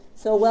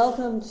So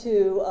welcome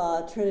to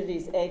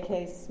Trinity's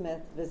A.K.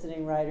 Smith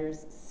Visiting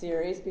Writers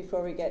series.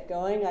 Before we get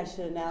going, I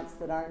should announce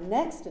that our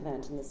next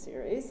event in the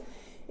series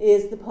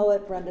is the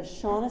poet Brenda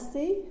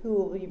Shaughnessy, who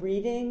will be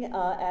reading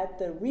at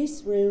the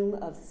Reese Room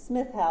of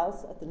Smith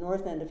House at the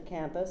north end of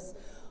campus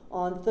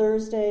on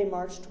Thursday,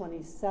 March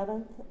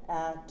 27th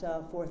at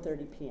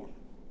 4:30 p.m.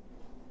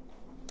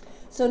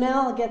 So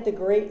now I'll get the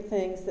great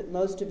things that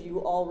most of you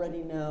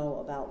already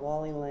know about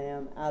Wally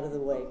Lamb out of the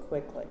way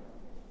quickly,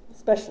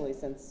 especially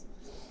since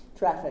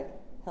traffic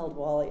held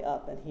Wally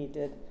up, and he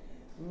did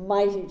a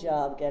mighty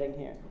job getting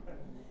here.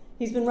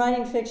 He's been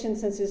writing fiction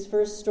since his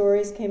first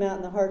stories came out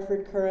in the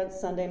Hartford Courant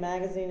Sunday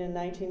magazine in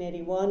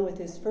 1981 with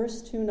his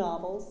first two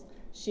novels,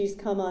 She's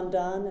Come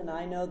Undone and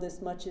I Know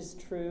This Much Is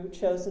True,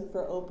 chosen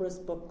for Oprah's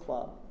book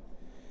club.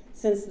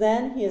 Since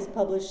then, he has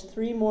published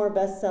 3 more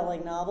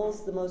best-selling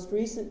novels, the most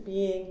recent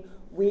being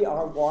We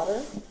Are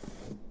Water,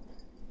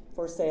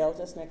 for sale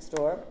just next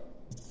door.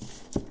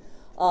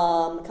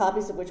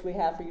 Copies of which we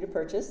have for you to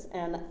purchase,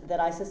 and that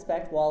I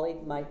suspect Wally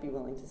might be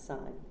willing to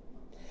sign.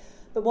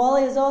 But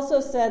Wally has also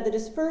said that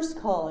his first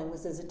calling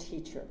was as a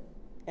teacher,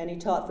 and he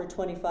taught for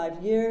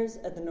 25 years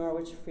at the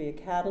Norwich Free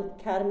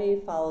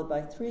Academy, followed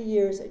by 3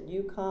 years at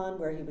UConn,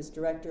 where he was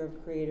director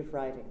of creative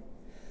writing.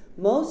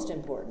 Most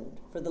important,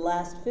 for the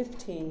last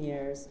 15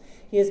 years,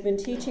 he has been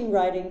teaching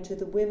writing to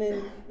the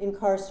women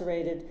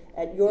incarcerated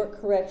at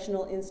York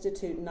Correctional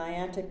Institute in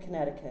Niantic,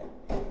 Connecticut.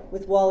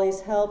 With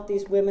Wally's help,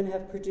 these women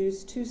have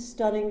produced 2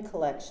 stunning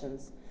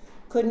collections,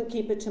 Couldn't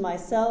Keep It to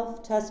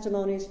Myself,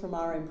 Testimonies from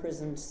Our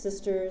Imprisoned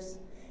Sisters,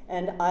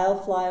 and I'll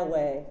Fly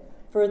Away,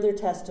 Further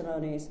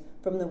Testimonies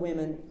from the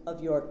Women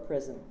of York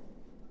Prison.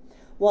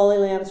 Wally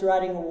Lamb's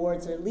writing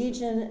awards are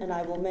legion, and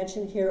I will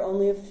mention here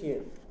only a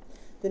few.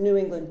 The New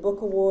England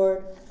Book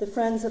Award, the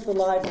Friends of the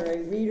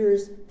Library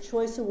Readers'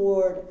 Choice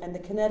Award, and the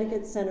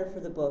Connecticut Center for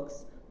the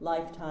Books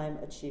Lifetime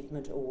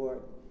Achievement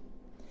Award.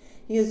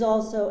 He is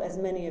also, as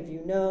many of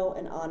you know,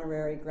 an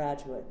honorary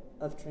graduate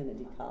of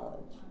Trinity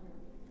College.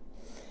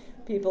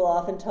 People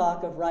often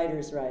talk of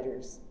writers'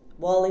 writers.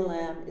 Wally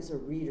Lamb is a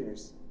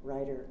reader's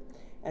writer,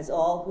 as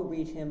all who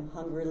read him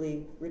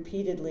hungrily,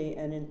 repeatedly,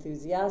 and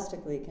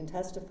enthusiastically can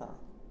testify.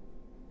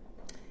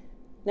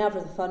 Now for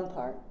the fun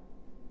part,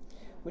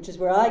 which is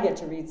where I get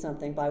to read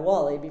something by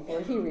Wally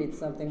before he reads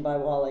something by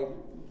Wally.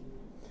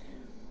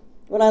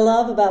 What I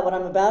love about what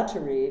I'm about to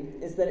read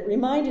is that it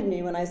reminded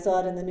me when I saw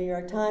it in the New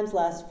York Times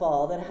last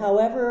fall that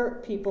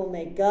however people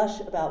may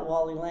gush about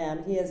Wally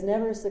Lamb, he has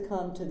never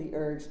succumbed to the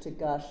urge to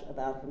gush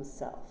about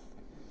himself.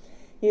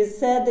 He has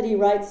said that he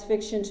writes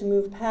fiction to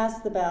move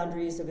past the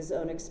boundaries of his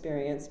own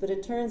experience, but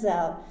it turns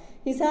out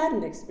he's had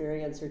an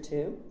experience or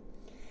two,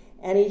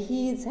 and he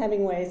heeds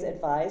Hemingway's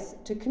advice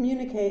to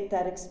communicate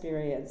that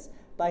experience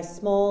by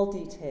small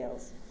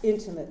details,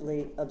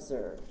 intimately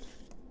observed.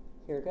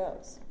 Here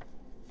goes.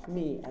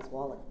 Me as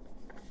Wally.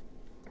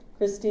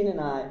 Christine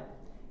and I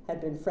had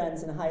been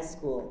friends in high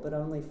school, but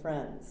only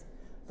friends.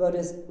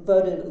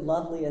 Voted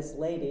loveliest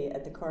lady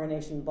at the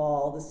Coronation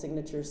Ball, the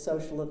signature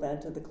social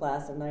event of the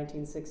class of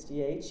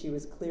 1968, she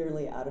was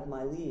clearly out of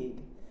my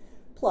league.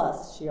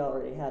 Plus, she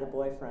already had a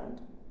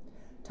boyfriend.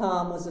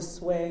 Tom was a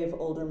suave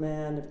older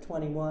man of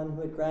 21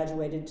 who had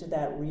graduated to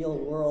that real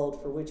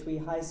world for which we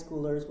high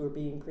schoolers were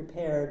being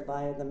prepared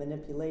via the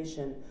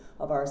manipulation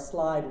of our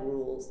slide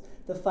rules,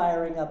 the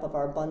firing up of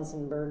our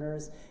Bunsen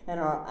burners, and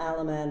our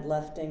Allemande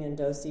lefting and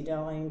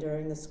do-si-doing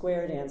during the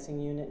square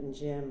dancing unit in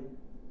gym.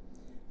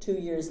 2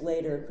 years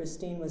later,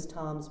 Christine was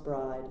Tom's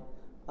bride.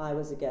 I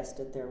was a guest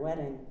at their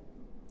wedding.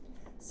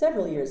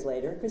 Several years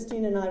later,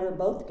 Christine and I were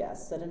both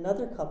guests at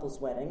another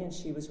couple's wedding, and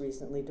she was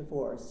recently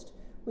divorced.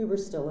 We were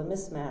still a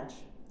mismatch.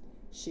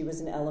 She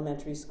was an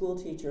elementary school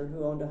teacher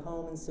who owned a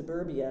home in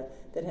suburbia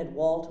that had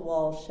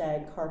wall-to-wall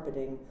shag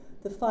carpeting,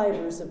 the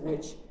fibers of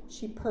which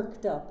she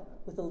perked up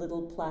with a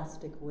little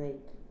plastic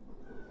rake.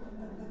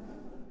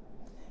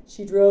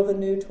 She drove a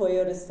new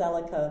Toyota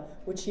Celica,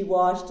 which she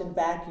washed and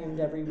vacuumed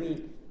every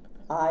week.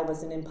 I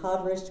was an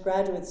impoverished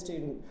graduate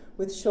student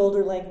with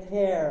shoulder-length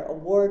hair, a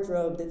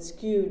wardrobe that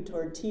skewed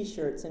toward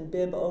T-shirts and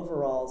bib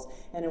overalls,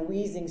 and a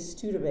wheezing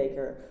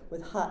Studebaker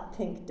with hot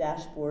pink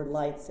dashboard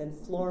lights and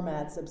floor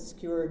mats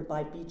obscured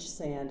by beach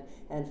sand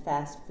and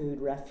fast food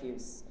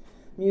refuse.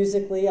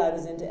 Musically, I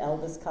was into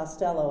Elvis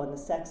Costello and the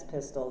Sex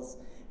Pistols,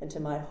 and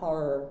to my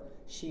horror,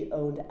 she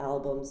owned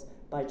albums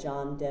by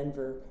John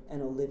Denver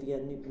and Olivia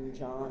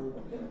Newton-John.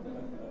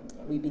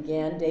 We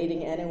began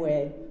dating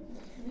anyway.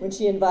 When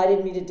she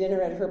invited me to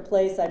dinner at her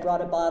place, I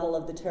brought a bottle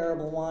of the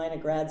terrible wine a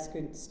grad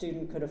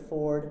student could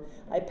afford.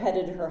 I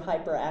petted her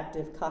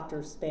hyperactive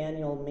Cocker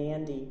Spaniel,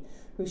 Mandy,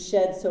 who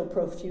shed so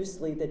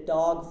profusely that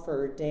dog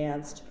fur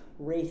danced,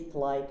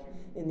 wraith-like,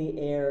 in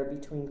the air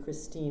between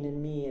Christine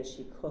and me as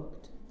she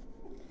cooked.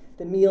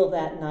 The meal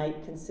that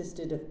night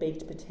consisted of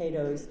baked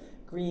potatoes,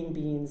 green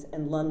beans,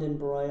 and London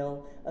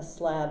broil, a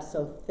slab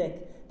so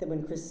thick that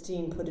when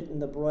Christine put it in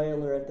the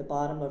broiler at the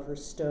bottom of her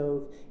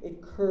stove,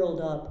 it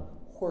curled up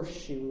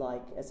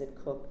horseshoe-like as it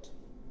cooked.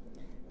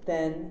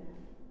 Then,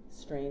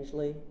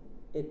 strangely,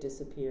 it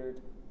disappeared.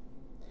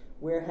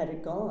 Where had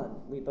it gone?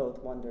 We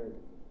both wondered.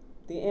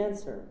 The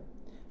answer: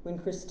 when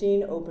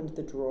Christine opened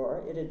the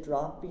drawer, it had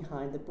dropped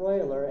behind the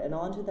broiler and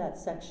onto that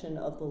section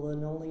of the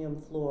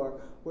linoleum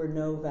floor where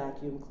no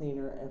vacuum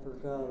cleaner ever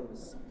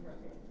goes.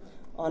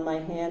 On my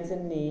hands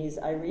and knees,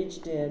 I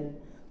reached in,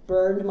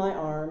 burned my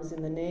arms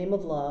in the name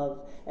of love,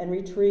 and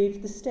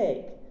retrieved the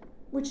steak,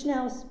 which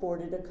now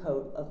sported a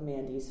coat of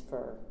Mandy's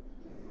fur.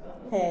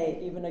 Hey,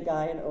 even a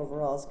guy in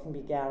overalls can be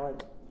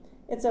gallant.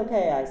 It's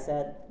okay, I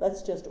said.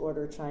 Let's just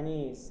order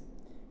Chinese.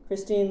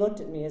 Christine looked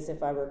at me as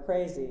if I were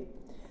crazy.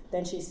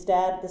 Then she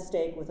stabbed the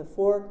steak with a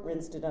fork,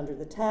 rinsed it under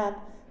the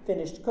tap,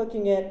 finished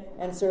cooking it,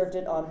 and served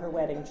it on her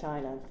wedding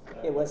china.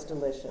 It was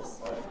delicious.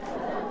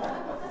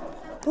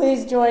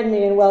 Please join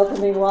me in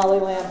welcoming Wally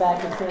Lamb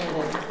back to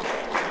Trinity.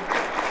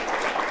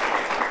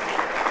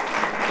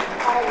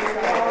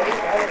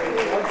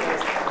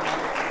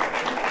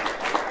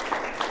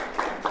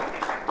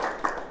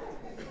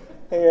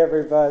 Hey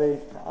everybody,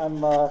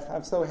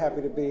 I'm so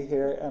happy to be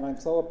here, and I'm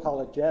so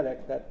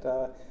apologetic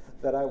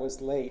that I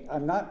was late.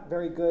 I'm not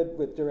very good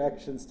with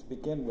directions to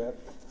begin with,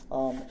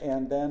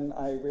 and then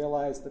I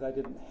realized that I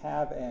didn't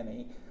have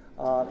any,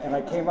 and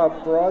I came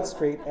up Broad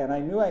Street, and I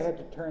knew I had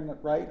to turn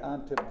right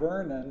onto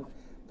Vernon,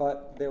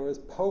 but there was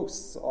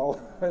posts all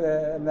over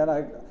there, and then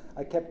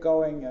I kept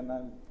going,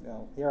 and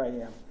here I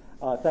am.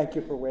 Thank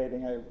you for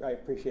waiting. I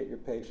appreciate your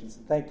patience.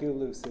 And thank you,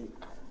 Lucy.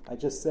 I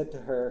just said to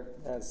her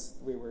as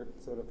we were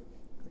sort of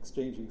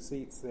exchanging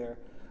seats there,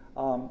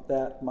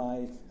 that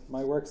my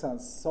work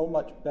sounds so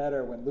much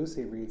better when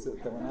Lucy reads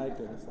it than when I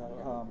do,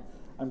 so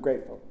I'm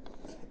grateful.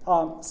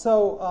 I'm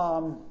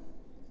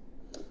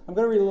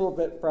going to read a little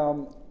bit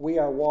from We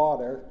Are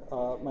Water,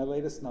 my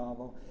latest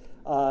novel,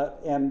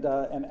 and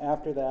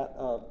after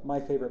that, my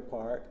favorite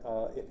part.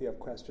 If you have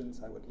questions,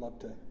 I would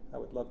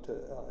love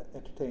to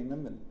entertain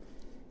them and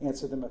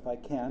answer them if I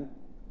can.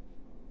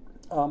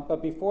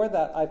 But before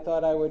that, I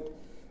thought I would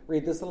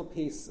read this little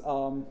piece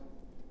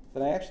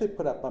that I actually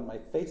put up on my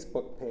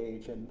Facebook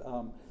page, and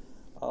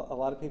a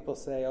lot of people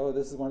say, oh,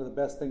 this is one of the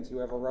best things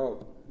you ever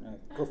wrote.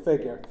 Go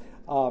figure.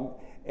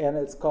 And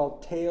it's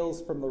called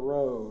Tales from the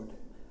Road.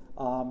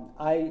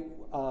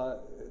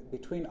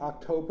 Between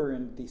October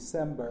and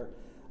December,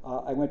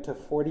 I went to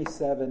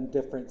 47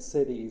 different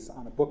cities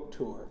on a book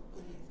tour.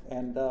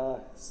 And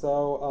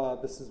so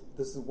this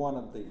is one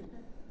of the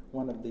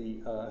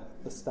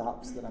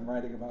stops that I'm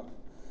writing about.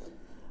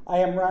 I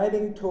am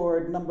riding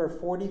toward number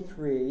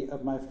 43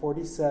 of my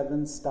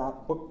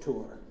 47-stop book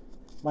tour.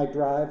 My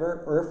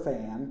driver,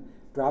 Irfan,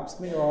 drops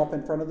me off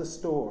in front of the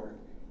store.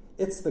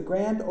 It's the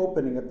grand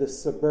opening of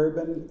this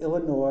suburban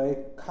Illinois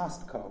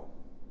Costco.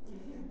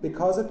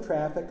 Because of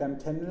traffic, I'm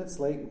 10 minutes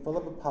late and full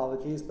of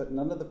apologies, but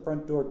none of the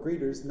front door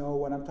greeters know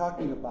what I'm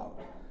talking about.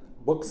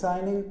 Book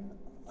signing?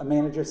 A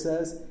manager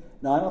says,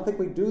 no, I don't think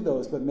we do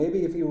those, but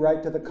maybe if you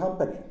write to the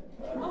company.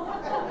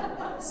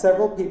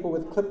 Several people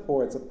with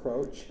clipboards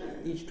approach.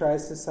 Each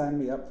tries to sign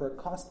me up for a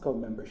Costco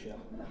membership.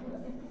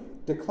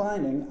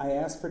 Declining, I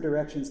ask for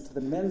directions to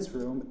the men's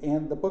room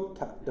and the book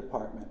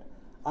department.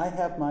 I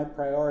have my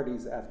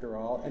priorities, after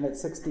all, and at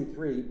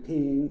 63,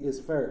 peeing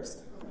is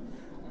first.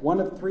 One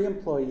of 3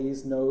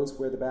 employees knows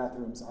where the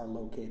bathrooms are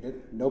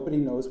located. Nobody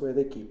knows where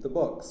they keep the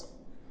books.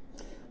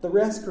 The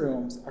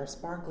restrooms are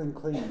sparkling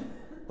clean,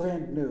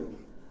 brand new.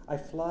 I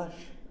flush,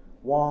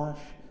 wash,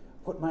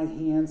 put my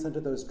hands under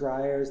those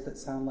dryers that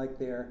sound like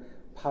they're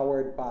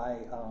powered by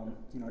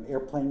an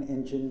airplane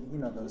engine,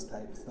 those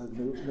types, those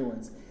new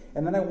ones.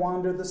 And then I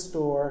wander the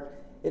store.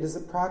 It is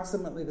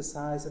approximately the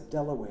size of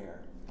Delaware.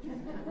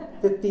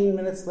 15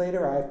 minutes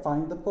later, I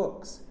find the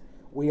books.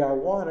 We Are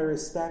Water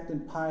is stacked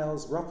in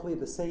piles roughly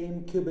the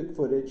same cubic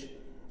footage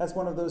as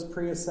one of those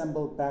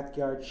pre-assembled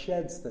backyard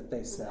sheds that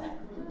they sell.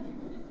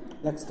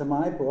 Next to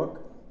my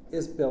book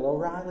is Bill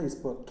O'Reilly's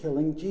book,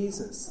 Killing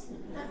Jesus.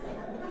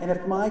 And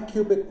if my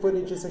cubic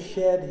footage is a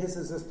shed, his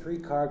is a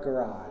 3-car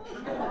garage.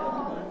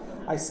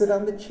 I sit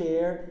on the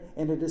chair,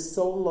 and it is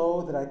so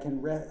low that I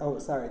can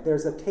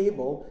there's a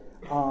table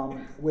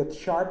with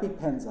Sharpie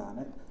pens on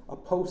it, a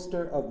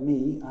poster of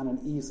me on an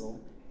easel,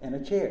 and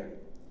a chair.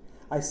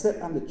 I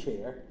sit on the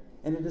chair,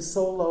 and it is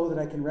so low that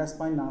I can rest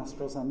my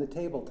nostrils on the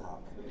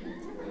tabletop.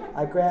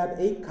 I grab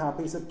 8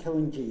 copies of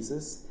Killing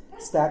Jesus,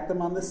 stack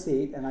them on the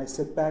seat, and I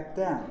sit back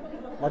down.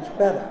 Much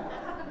better.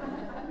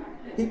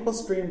 People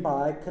stream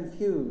by,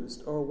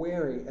 confused or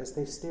wary as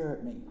they stare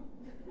at me.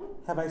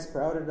 Have I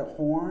sprouted a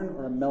horn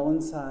or a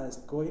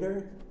melon-sized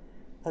goiter?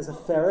 Has a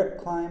ferret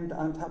climbed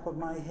on top of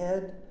my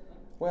head?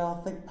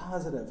 Well, think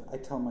positive, I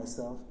tell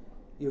myself.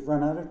 You've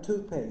run out of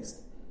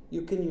toothpaste.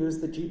 You can use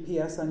the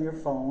GPS on your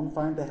phone,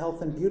 find the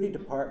health and beauty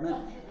department,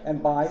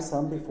 and buy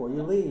some before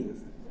you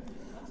leave.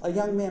 A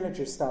young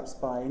manager stops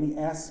by, and he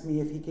asks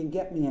me if he can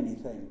get me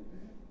anything.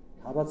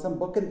 How about some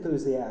book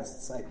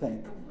enthusiasts, I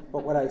think.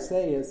 But what I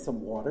say is,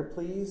 some water,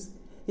 please?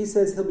 He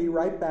says he'll be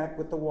right back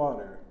with the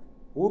water.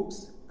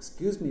 Whoops,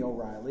 excuse me,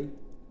 O'Reilly.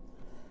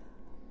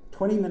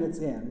 20 minutes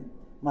in,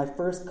 my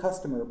first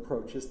customer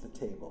approaches the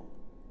table.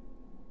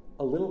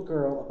 A little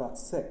girl about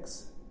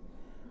 6.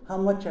 How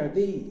much are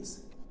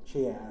these?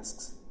 She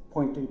asks.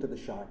 pointing to the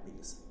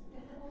Sharpies.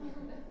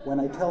 When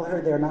I tell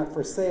her they're not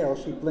for sale,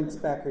 she blinks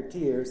back her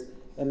tears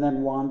and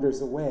then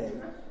wanders away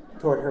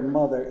toward her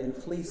mother in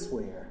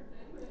fleecewear.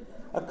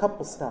 A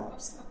couple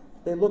stops.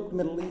 They look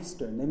Middle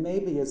Eastern. They may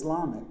be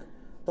Islamic.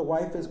 The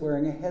wife is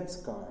wearing a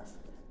headscarf.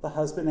 The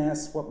husband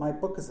asks what my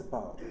book is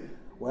about.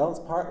 Well,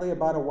 it's partly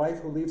about a wife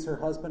who leaves her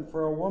husband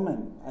for a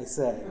woman, I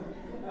say.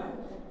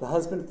 The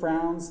husband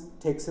frowns,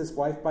 takes his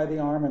wife by the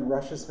arm, and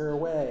rushes her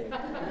away.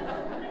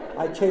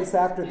 I chase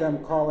after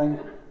them, calling,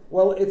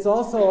 well, it's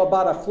also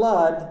about a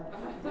flood.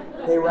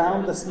 They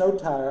round the snow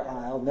tire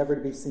aisle, never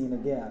to be seen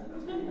again.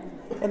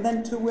 And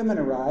then two women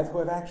arrive who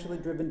have actually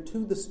driven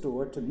to the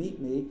store to meet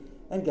me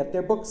and get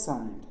their books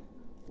signed.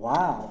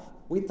 Wow,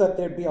 we thought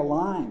there'd be a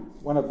line,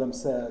 one of them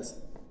says.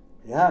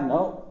 Yeah,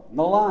 no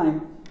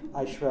line,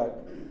 I shrug.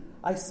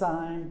 I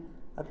sign,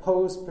 I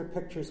pose for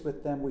pictures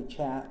with them, we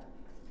chat.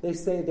 They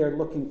say they're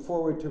looking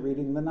forward to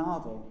reading the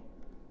novel.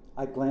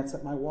 I glance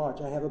at my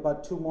watch. I have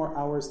about 2 more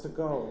hours to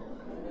go.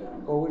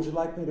 Or would you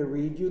like me to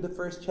read you the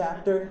first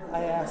chapter?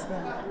 I ask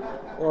them.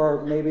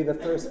 Or maybe the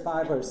first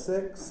 5 or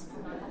 6?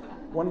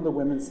 One of the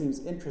women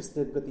seems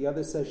interested, but the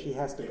other says she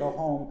has to go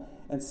home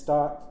and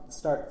start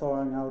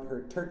thawing out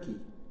her turkey.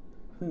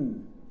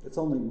 It's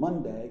only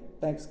Monday.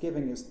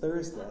 Thanksgiving is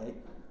Thursday.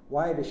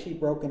 Why has she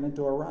broken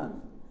into a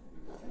run?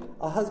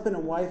 A husband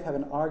and wife have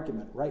an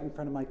argument right in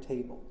front of my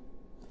table.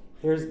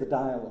 Here's the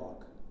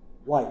dialogue.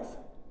 Wife: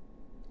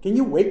 can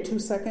you wait 2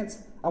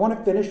 seconds? I want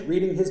to finish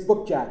reading his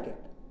book jacket.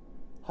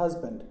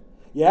 Husband: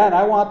 yeah, and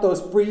I want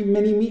those free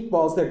mini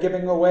meatballs they're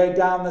giving away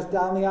down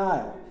the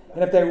aisle.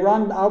 And if they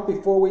run out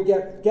before we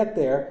get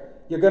there,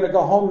 you're going to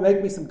go home and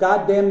make me some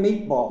goddamn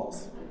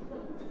meatballs.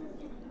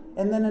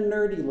 And then a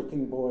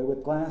nerdy-looking boy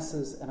with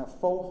glasses and a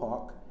faux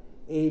hawk,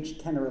 aged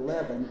 10 or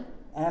 11,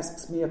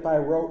 asks me if I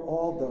wrote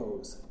all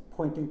those,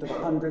 pointing to the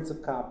hundreds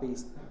of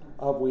copies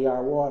of We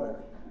Are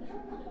Water.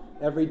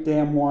 Every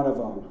damn one of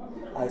them,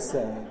 I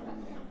say.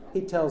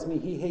 He tells me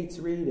he hates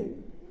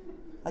reading.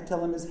 I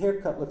tell him his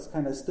haircut looks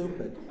kind of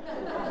stupid.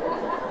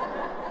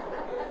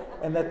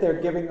 And that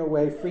they're giving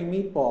away free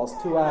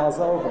meatballs 2 aisles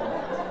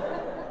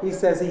over. He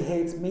says he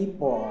hates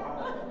meatball.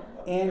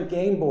 And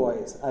Game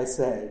Boys, I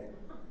say.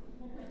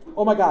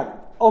 Oh my God,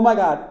 oh my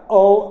God,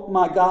 oh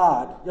my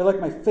God. You're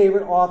like my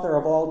favorite author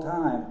of all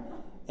time.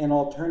 An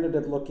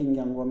alternative-looking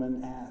young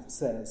woman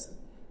says.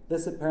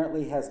 This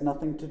apparently has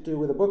nothing to do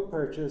with a book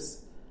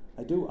purchase.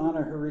 I do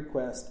honor her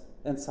request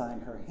and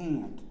sign her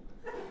hand.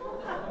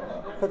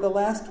 For the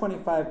last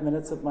 25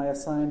 minutes of my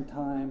assigned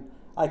time,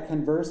 I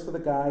converse with a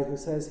guy who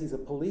says he's a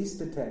police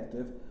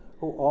detective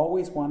who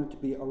always wanted to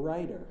be a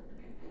writer.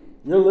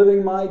 You're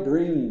living my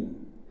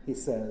dream, he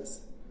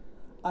says.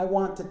 I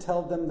want to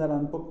tell them that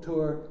on book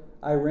tour,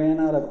 I ran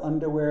out of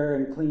underwear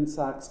and clean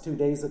socks 2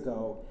 days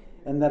ago,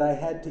 and that I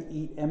had to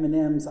eat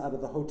M&Ms out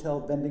of the hotel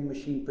vending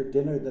machine for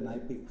dinner the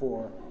night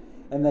before,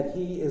 and that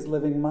he is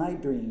living my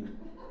dream,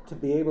 to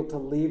be able to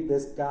leave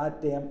this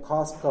goddamn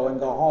Costco and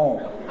go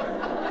home.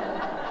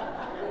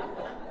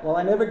 Well,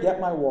 I never get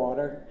my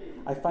water.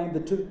 I find the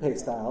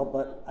toothpaste aisle,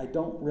 but I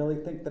don't really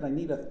think that I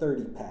need a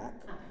 30-pack.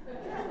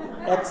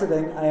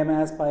 Exiting, I am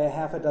asked by a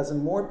half a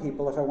dozen more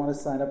people if I want to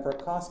sign up for a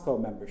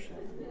Costco membership.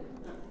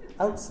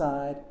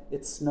 Outside,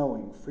 it's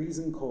snowing,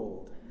 freezing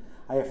cold.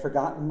 I have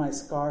forgotten my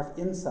scarf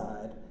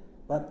inside,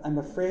 but I'm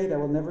afraid I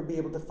will never be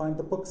able to find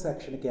the book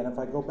section again if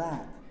I go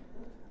back.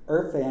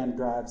 Irfan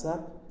drives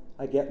up.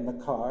 I get in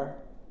the car.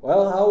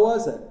 Well, how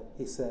was it?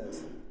 He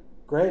says.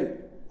 Great,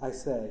 I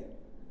say.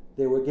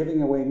 They were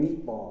giving away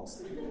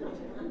meatballs.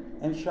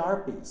 And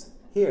Sharpies.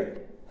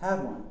 Here, have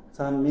one. It's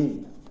on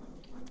me.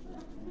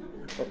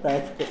 Well,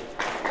 thank you.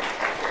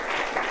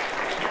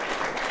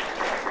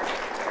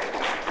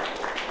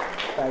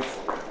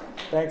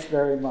 Thanks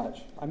very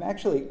much. I'm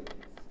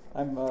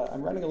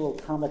running a little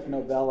comic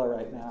novella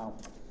right now,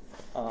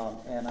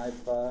 and I'm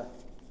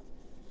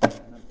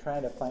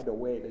trying to find a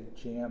way to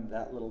jam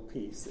that little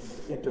piece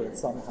into it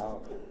somehow.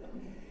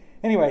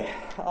 Anyway,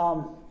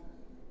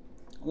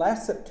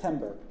 last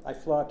September, I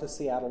flew out to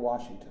Seattle,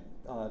 Washington,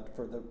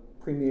 for the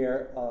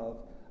premiere of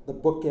the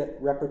Book It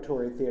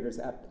Repertory Theater's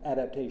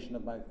adaptation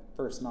of my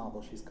first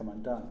novel, She's Come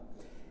Undone.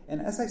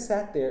 And as I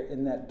sat there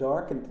in that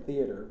darkened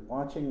theater,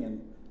 watching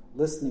and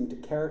listening to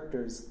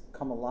characters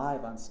come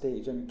alive on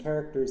stage, and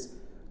characters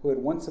who had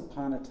once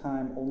upon a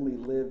time only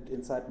lived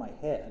inside my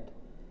head,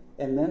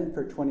 and then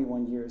for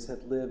 21 years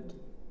had lived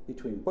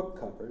between book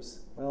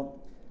covers, well,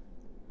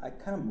 I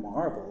kind of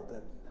marveled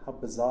at how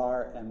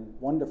bizarre and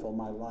wonderful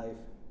my life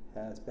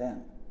has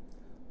been.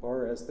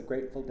 Or as the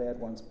Grateful Dead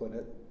once put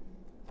it,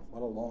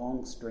 what a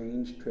long,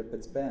 strange trip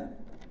it's been.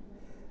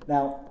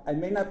 Now, I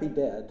may not be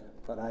dead,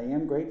 but I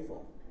am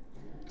grateful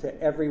to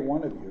every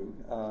one of you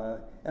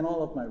and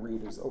all of my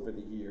readers over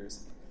the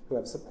years who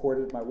have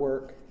supported my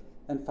work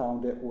and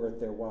found it worth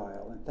their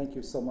while. And thank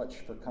you so much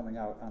for coming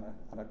out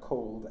on a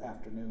cold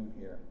afternoon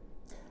here.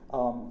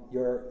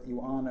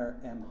 You honor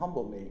and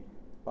humble me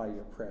by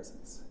your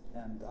presence,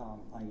 and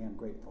I am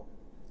grateful.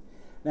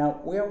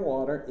 Now, We Are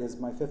Water is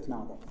my 5th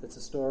novel. It's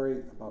a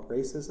story about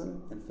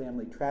racism and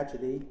family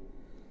tragedy,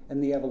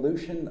 and the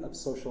evolution of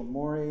social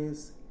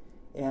mores,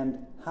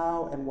 and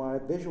how and why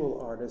visual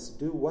artists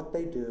do what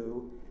they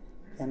do,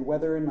 and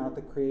whether or not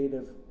the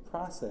creative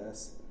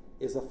process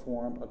is a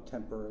form of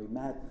temporary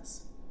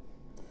madness.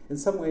 In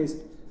some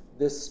ways,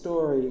 this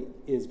story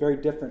is very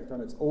different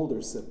from its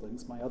older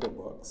siblings, my other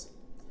books.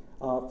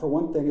 For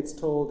one thing, it's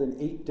told in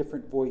 8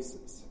 different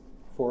voices.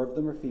 4 of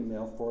them are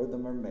female, 4 of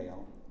them are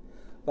male.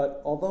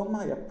 But although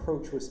my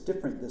approach was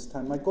different this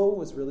time, my goal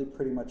was really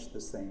pretty much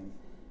the same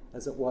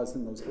as it was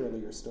in those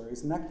earlier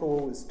stories. And that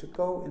goal is to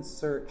go and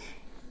search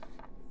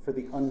for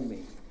the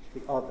unme,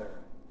 the other,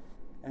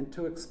 and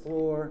to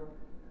explore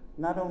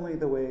not only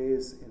the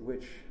ways in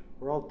which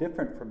we're all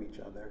different from each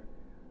other,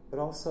 but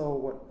also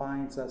what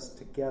binds us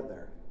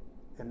together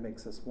and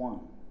makes us one.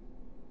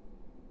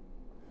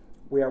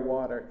 We Are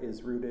Water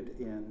is rooted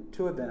in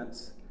 2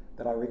 events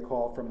that I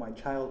recall from my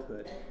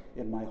childhood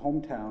in my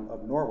hometown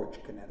of Norwich,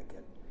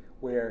 Connecticut,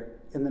 where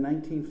in the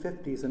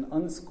 1950s an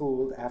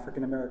unschooled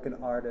African-American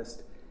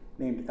artist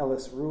named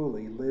Ellis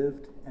Ruley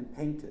lived and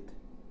painted.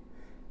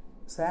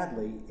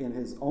 Sadly, in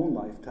his own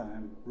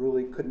lifetime,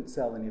 Ruley couldn't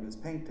sell any of his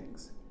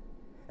paintings.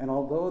 And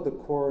although the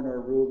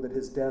coroner ruled that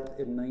his death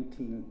in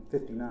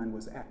 1959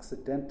 was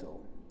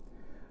accidental,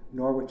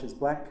 Norwich's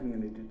black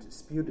community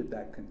disputed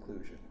that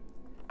conclusion.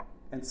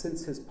 And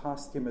since his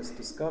posthumous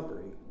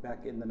discovery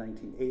back in the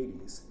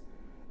 1980s,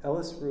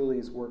 Ellis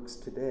Ruley's works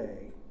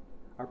today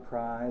are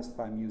prized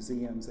by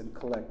museums and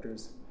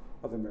collectors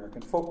of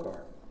American folk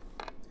art.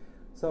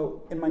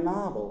 So in my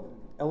novel,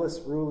 Ellis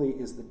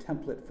Ruley is the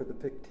template for the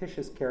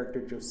fictitious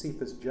character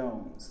Josephus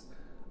Jones,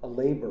 a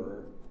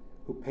laborer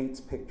who paints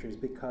pictures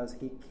because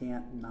he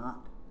can't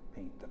not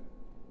paint them.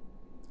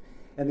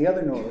 And the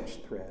other Norwich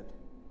thread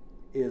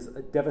is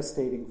a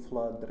devastating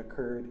flood that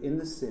occurred in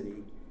the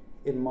city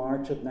in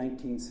March of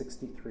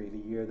 1963,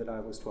 the year that I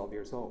was 12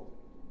 years old.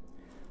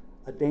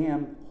 A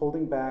dam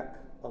holding back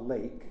a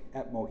lake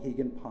at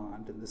Mohegan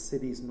Pond in the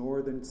city's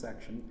northern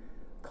section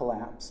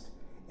collapsed,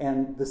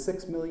 and the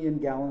 6 million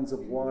gallons of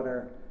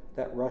water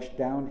that rushed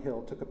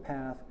downhill took a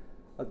path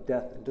of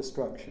death and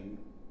destruction,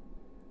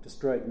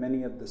 destroyed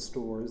many of the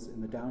stores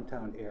in the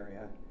downtown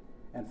area,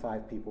 and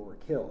 5 people were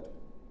killed.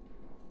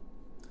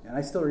 And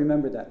I still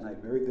remember that night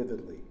very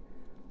vividly.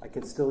 I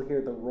could still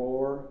hear the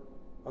roar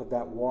of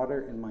that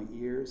water in my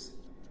ears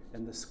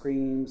and the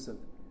screams of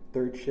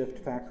third shift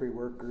factory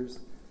workers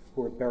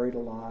who were buried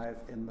alive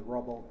in the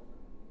rubble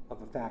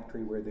of a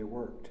factory where they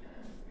worked.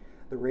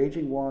 The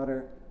raging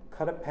water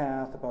cut a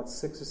path about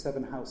 6 or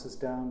 7 houses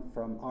down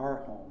from our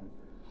home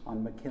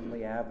on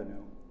McKinley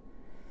Avenue.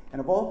 And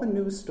of all the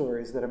news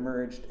stories that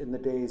emerged in the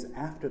days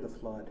after the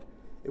flood,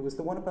 it was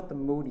the one about the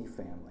Moody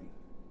family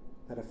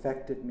that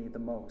affected me the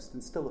most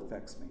and still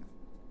affects me.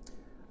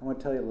 I want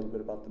to tell you a little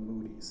bit about the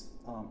Moodys.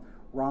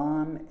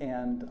 Ron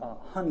and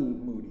Honey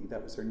Moody,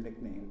 that was her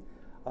nickname,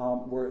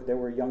 they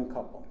were a young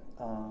couple,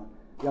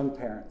 young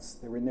parents.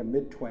 They were in their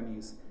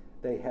mid-20s.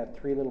 They had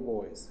 3 little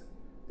boys.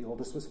 The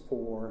oldest was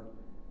 4.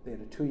 They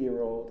had a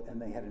 2-year-old,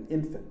 and they had an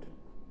infant.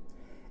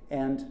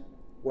 And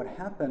what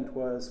happened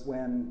was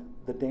when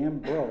the dam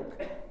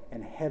broke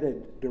and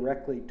headed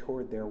directly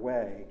toward their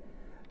way,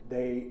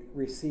 they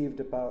received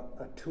about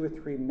a 2 or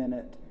 3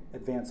 minute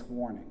advance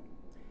warning.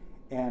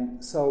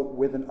 And so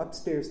with an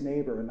upstairs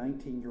neighbor, a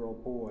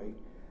 19-year-old boy,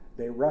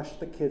 they rushed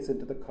the kids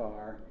into the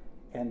car,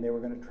 and they were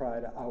going to try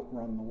to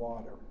outrun the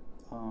water.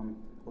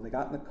 Well, they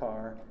got in the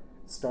car,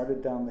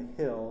 started down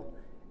the hill,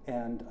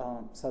 and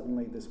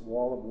suddenly this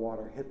wall of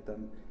water hit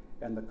them,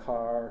 and the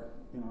car,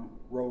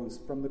 rose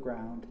from the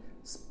ground,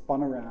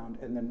 spun around,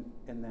 and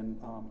then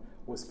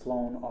was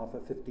flown off a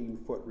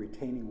 15-foot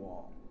retaining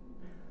wall.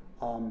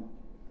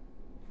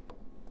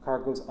 Car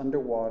goes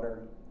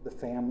underwater. The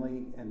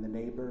family and the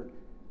neighbor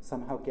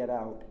somehow get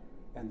out,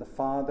 and the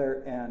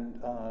father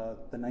and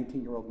the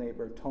 19-year-old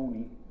neighbor,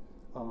 Tony,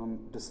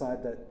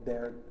 decide that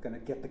they're going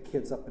to get the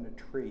kids up in a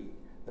tree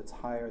that's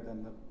higher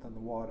than the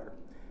water.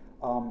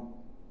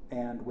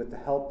 And with the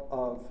help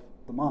of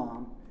the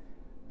mom,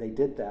 they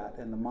did that,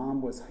 and the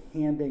mom was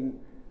handing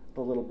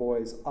the little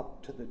boys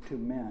up to the 2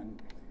 men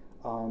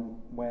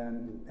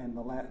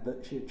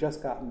she had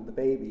just gotten the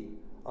baby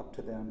up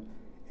to them,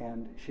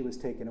 and she was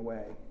taken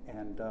away,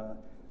 and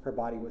her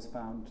body was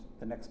found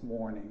the next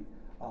morning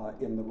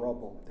in the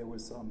rubble. There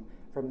was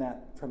from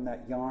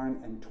that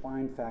yarn and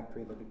twine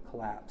factory that had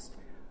collapsed.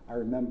 I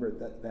remember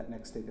that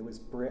next day there was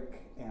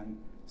brick and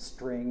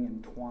string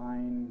and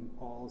twine,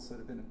 all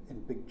sort of in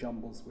big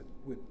jumbles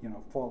with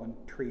fallen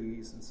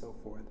trees and so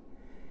forth.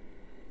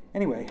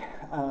 Anyway,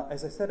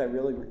 as I said, I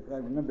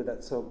remember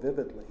that so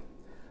vividly.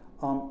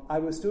 I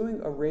was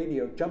doing a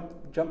radio,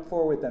 jump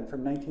forward then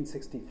from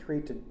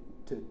 1963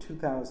 to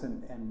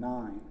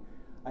 2009.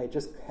 I had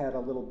just had a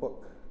little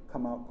book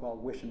come out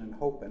called Wishin' and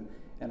Hopin',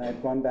 and I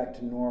had gone back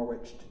to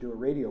Norwich to do a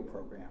radio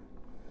program.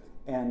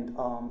 And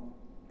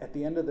at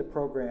the end of the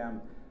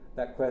program,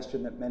 that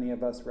question that many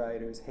of us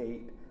writers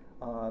hate,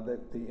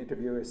 that the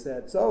interviewer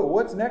said, "So,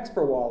 what's next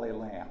for Wally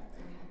Lamb?"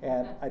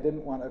 And I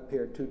didn't want to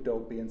appear too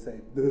dopey and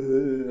say,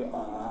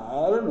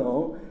 "I don't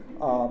know."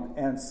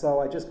 And so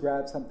I just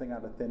grabbed something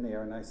out of thin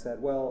air and I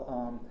said,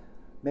 well,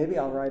 maybe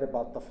I'll write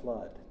about the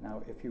flood.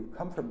 Now, if you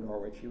come from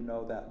Norwich, you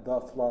know that the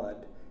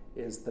flood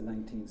is the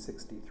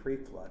 1963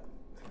 flood.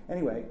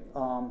 Anyway,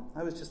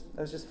 I was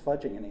just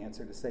fudging an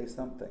answer to say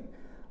something.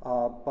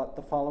 But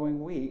the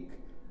following week,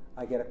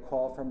 I get a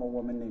call from a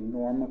woman named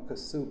Norma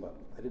Kasuba.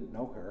 I didn't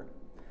know her.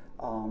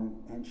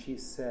 And she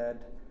said,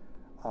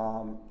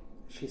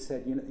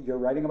 you're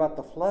writing about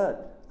the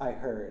flood, I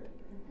heard.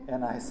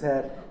 And I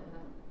said,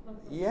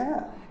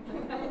 yeah.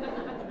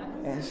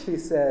 And she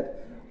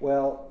said,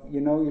 well,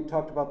 you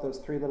talked about those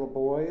 3 little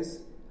boys.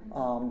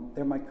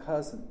 They're my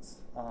cousins,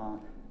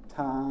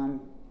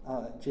 Tom,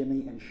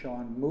 Jimmy, and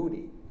Sean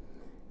Moody.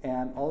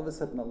 And all of a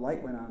sudden the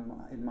light went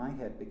on in my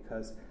head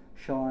because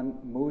Sean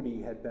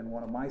Moody had been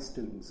one of my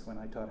students when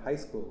I taught high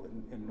school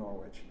in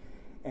Norwich.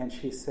 And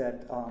she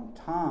said,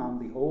 Tom,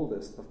 the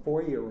oldest, the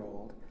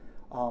 4-year-old,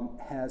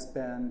 has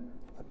been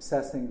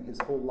obsessing his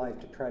whole life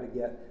to try to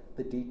get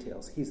the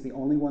details. He's the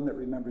only one that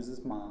remembers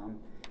his mom,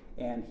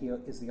 and he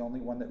is the only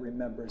one that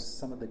remembers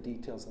some of the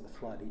details of the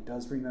flood. He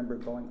does remember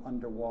going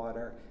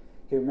underwater.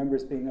 He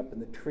remembers being up in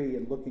the tree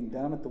and looking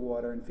down at the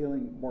water and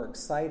feeling more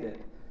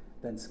excited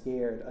than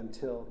scared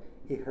until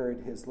he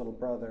heard his little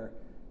brother,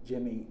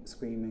 Jimmy,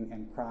 screaming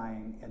and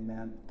crying, and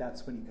then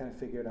that's when he kind of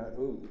figured out,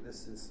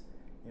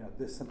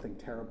 there's something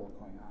terrible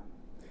going on.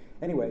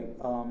 Anyway,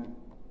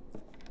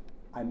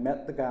 I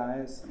met the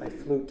guys. I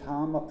flew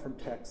Tom up from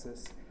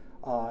Texas,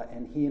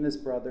 and he and his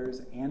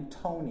brothers and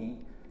Tony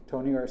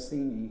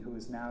Orsini, who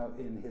is now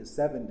in his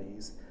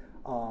 70s,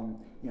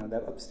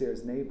 that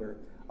upstairs neighbor,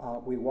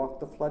 we walked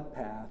the flood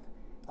path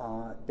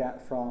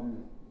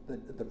from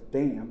the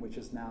dam, which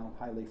is now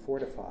highly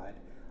fortified,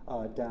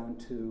 down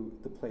to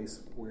the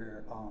place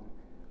where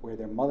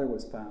their mother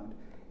was found.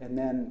 And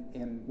then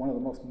in one of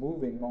the most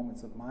moving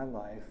moments of my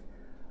life,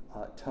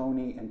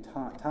 Tony and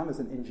Tom is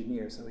an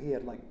engineer, so he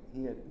had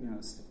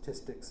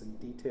statistics and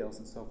details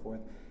and so forth.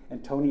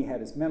 And Tony had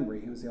his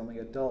memory. He was the only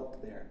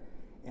adult there.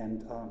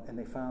 And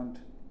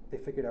they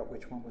figured out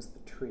which one was the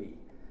tree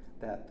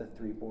that the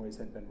 3 boys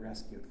had been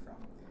rescued from.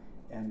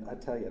 And I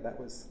tell you, that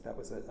was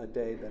a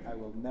day that I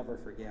will never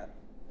forget.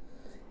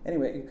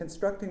 Anyway, in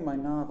constructing my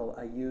novel,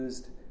 I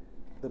used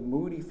the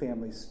Moody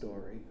family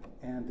story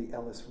and the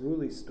Ellis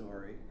Ruley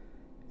story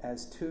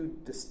as 2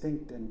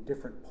 distinct and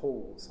different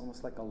poles,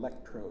 almost like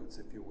electrodes,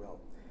 if you will.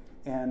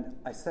 And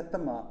I set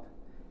them up,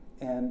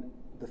 and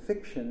the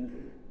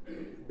fiction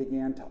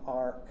began to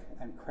arc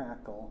and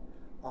crackle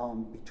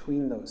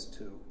between those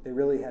 2. They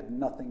really had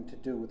nothing to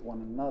do with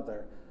one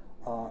another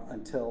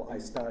until I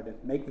started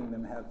making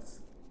them have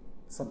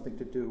something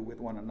to do with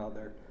one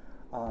another.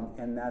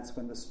 And that's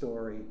when the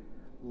story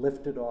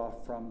lifted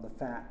off from the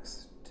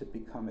facts to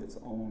become its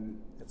own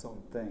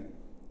thing.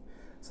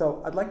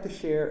 So I'd like to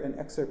share an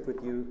excerpt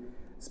with you,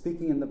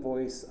 speaking in the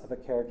voice of a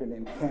character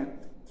named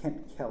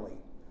Kent Kelly.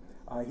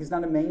 He's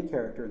not a main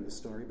character in the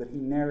story, but he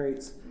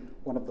narrates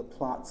one of the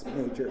plot's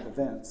major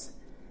events,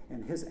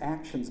 and his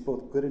actions,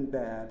 both good and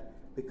bad,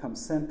 become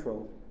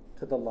central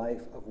to the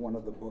life of one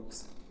of the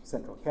book's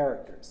central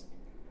characters.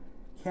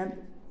 Kent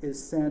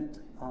is sent,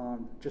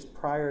 just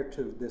prior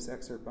to this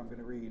excerpt I'm going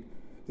to read,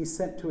 he's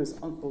sent to his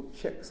Uncle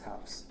Chick's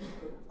house.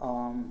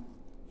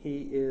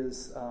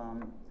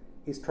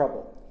 He's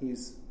troubled.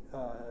 He's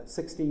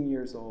 16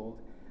 years old.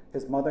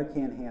 His mother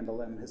can't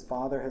handle him. His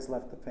father has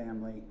left the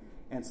family.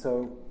 And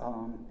so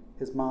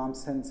his mom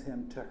sends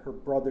him to her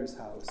brother's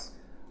house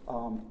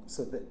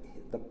so that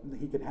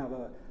he can have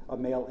a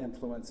male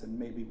influence and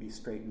maybe be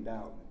straightened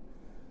out.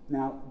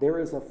 Now, there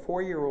is a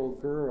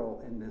 4-year-old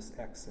girl in this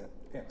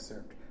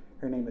excerpt.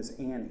 Her name is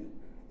Annie.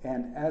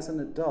 And as an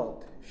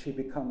adult, she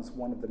becomes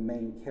one of the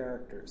main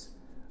characters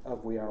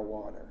of We Are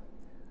Water.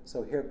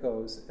 So here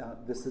goes.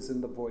 This is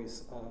in the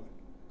voice of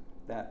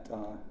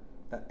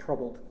that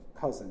troubled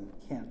cousin,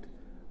 Kent,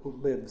 who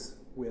lives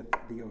with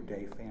the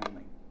O'Day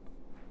family.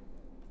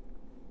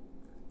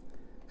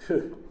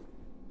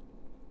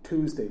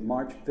 Tuesday,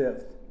 March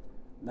 5th,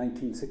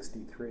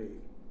 1963.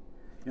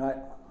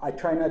 I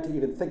try not to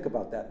even think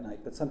about that night,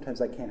 but sometimes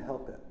I can't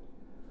help it.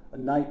 A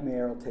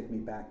nightmare will take me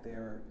back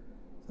there, or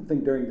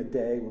something during the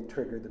day will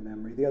trigger the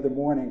memory. The other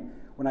morning,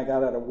 when I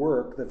got out of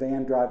work, the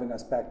van driving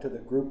us back to the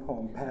group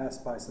home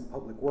passed by some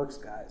public works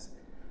guys.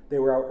 They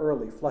were out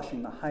early,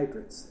 flushing the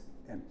hydrants,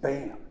 and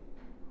bam!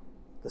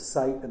 The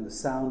sight and the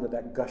sound of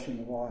that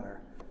gushing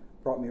water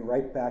brought me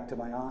right back to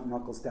my aunt and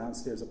uncle's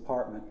downstairs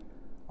apartment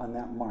on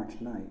that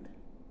March night,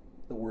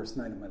 the worst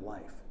night of my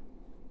life.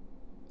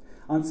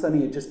 Aunt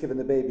Sunny had just given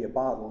the baby a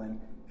bottle,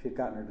 and she had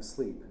gotten her to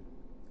sleep.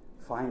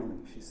 Finally,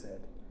 she said.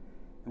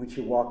 And when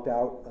she walked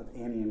out of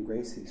Annie and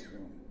Gracie's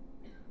room,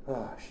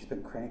 she's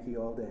been cranky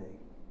all day.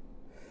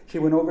 She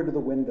went over to the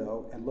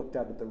window and looked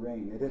out at the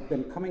rain. It had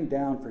been coming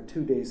down for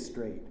 2 days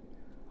straight.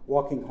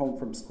 Walking home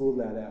from school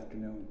that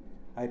afternoon,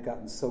 I had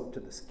gotten soaked to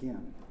the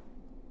skin.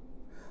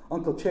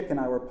 Uncle Chick and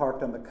I were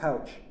parked on the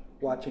couch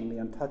watching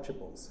The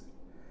Untouchables.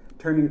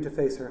 Turning to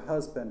face her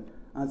husband,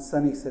 Aunt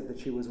Sunny said that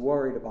she was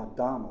worried about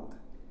Donald,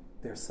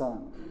 their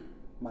son,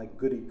 my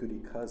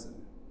goody-goody cousin.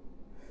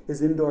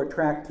 His indoor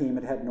track team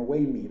had an away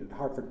meet at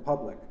Hartford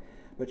Public,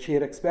 but she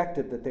had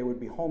expected that they would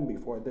be home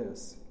before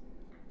this.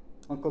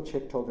 Uncle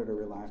Chick told her to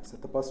relax,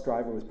 that the bus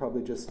driver was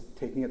probably just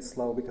taking it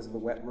slow because of the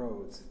wet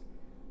roads.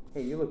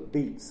 "Hey, you look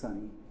beat,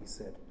 Sonny," he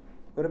said.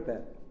 "Go to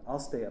bed. I'll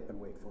stay up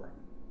and wait for him."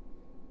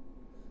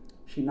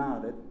 She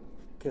nodded,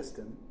 kissed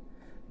him,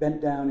 bent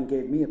down and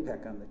gave me a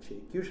peck on the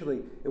cheek.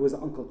 Usually it was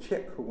Uncle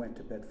Chick who went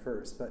to bed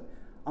first, but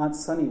Aunt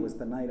Sunny was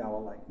the night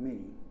owl like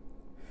me.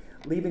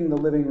 Leaving the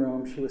living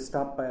room, she was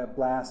stopped by a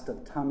blast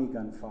of Tommy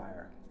gun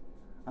fire.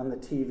 On the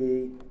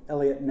TV,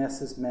 Elliot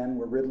Ness's men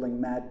were riddling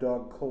Mad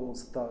Dog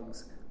Cole's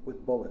thugs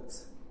with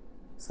bullets.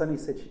 Sunny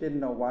said she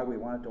didn't know why we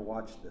wanted to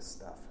watch this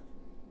stuff.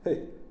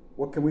 "Hey,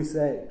 what can we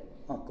say?"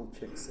 Uncle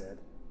Chick said.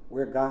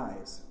 "We're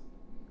guys."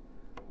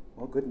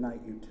 "Well, good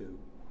night, you two,"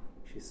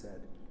 she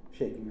said,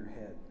 shaking her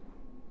head.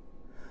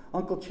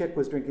 Uncle Chick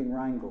was drinking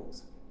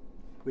Rheingold's,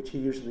 which he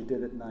usually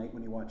did at night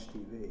when he watched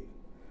TV.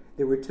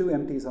 There were 2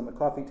 empties on the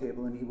coffee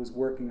table, and he was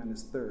working on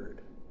his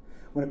third.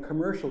 When a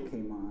commercial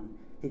came on,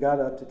 he got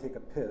up to take a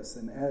piss,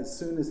 and as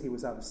soon as he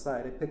was out of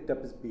sight, I picked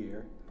up his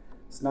beer,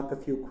 snuck a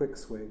few quick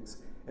swigs,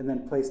 and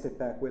then placed it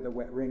back where the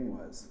wet ring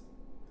was.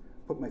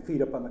 Put my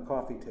feet up on the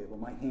coffee table,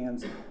 my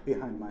hands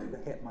behind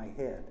my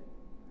head.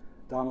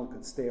 Donald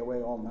could stay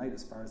away all night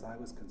as far as I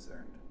was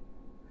concerned.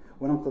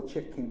 When Uncle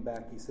Chick came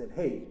back, he said,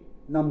 "Hey,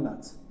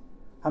 numbnuts,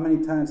 how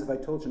many times have I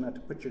told you not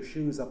to put your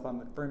shoes up on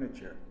the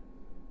furniture?"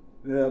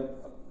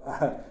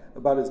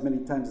 "About as many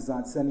times as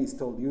Aunt Senny's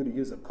told you to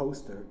use a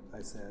coaster,"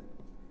 I said.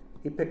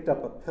 He picked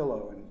up a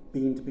pillow and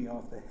beamed me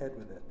off the head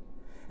with it.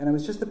 And I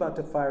was just about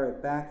to fire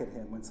it back at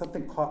him when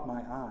something caught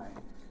my eye.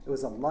 It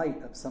was a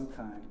light of some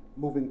kind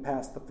moving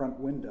past the front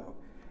window.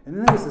 And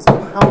then there was this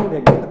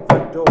pounding at the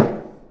front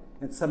door.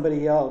 And somebody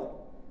yelled,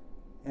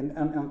 and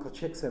Uncle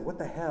Chick said, "What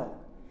the hell?"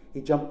 He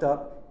jumped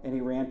up and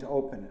he ran to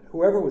open it.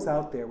 Whoever was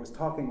out there was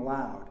talking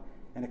loud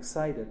and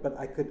excited, but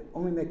I could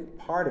only make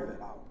part of it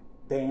out.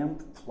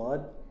 Damned,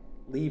 flood,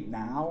 leave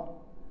now?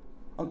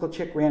 Uncle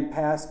Chick ran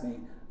past me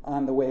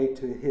on the way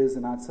to his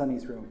and Aunt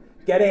Sunny's room.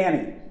 "Get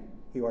Annie,"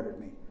 he ordered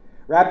me.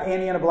 "Wrap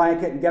Annie in a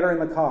blanket and get her in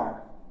the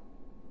car."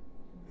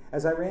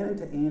 As I ran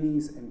into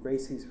Annie's and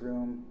Gracie's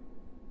room,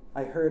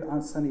 I heard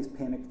Aunt Sunny's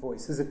panicked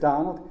voice. "Is it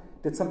Donald?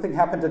 Did something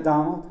happen to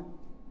Donald?"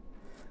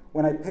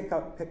 When I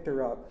picked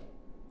her up,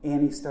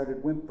 Annie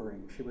started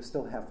whimpering. She was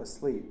still half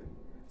asleep.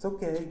 It's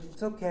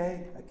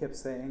okay, I kept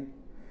saying.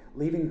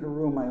 Leaving her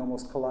room, I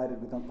almost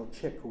collided with Uncle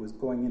Chick, who was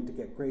going in to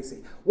get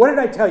Gracie. "What did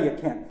I tell you,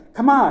 Ken?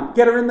 Come on,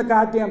 get her in the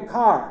goddamn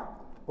car."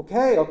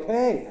 Okay,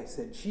 I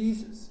said,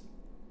 Jesus.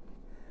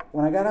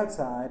 When I got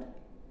outside,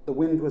 the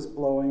wind was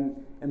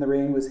blowing and the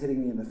rain was hitting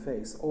me in the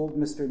face. Old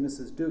Mr. and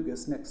Mrs.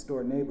 Dugas,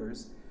 next-door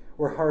neighbors,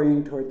 were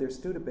hurrying toward their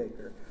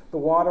Studebaker. The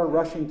water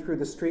rushing through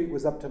the street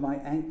was up to my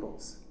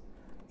ankles.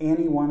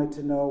 Annie wanted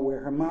to know where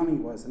her mommy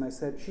was, and I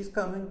said, "She's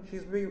coming.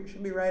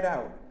 She'll be right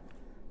out."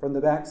 From the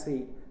back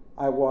seat,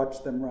 I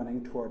watched them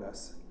running toward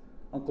us.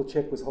 Uncle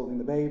Chick was holding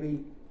the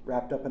baby,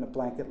 wrapped up in a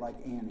blanket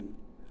like Annie.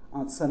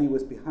 Aunt Sunny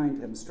was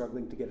behind him,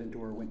 struggling to get into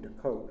her winter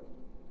coat.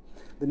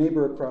 The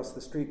neighbor across the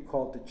street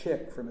called to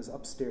Chick from his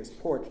upstairs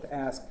porch to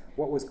ask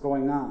what was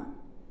going on.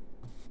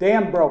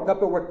 "Dam broke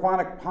up at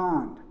Wequanic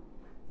Pond,"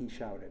 he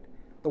shouted.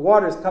 "The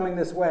water's coming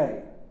this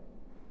way."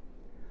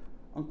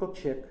 Uncle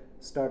Chick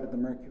started the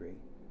Mercury,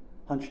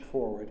 hunched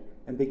forward,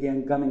 and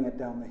began gunning it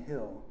down the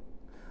hill.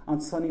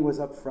 Aunt Sunny was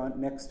up front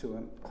next to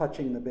him,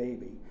 clutching the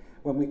baby.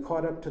 When we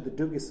caught up to the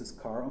Dugas'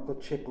 car, Uncle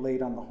Chick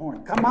laid on the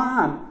horn. "Come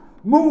on,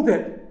 move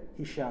it,"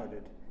 he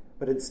shouted,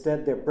 but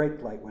instead their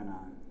brake light went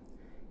on.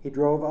 He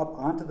drove up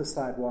onto the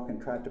sidewalk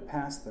and tried to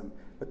pass them,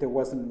 but there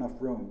wasn't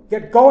enough room.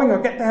 "Get going or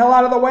get the hell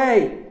out of the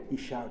way," he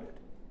shouted.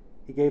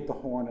 He gave the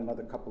horn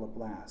another couple of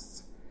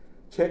blasts.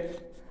 "Chick,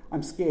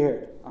 I'm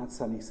scared," Aunt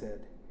Sunny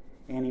said.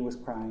 Annie was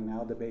crying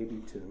now, the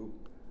baby too.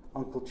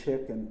 Uncle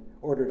Chick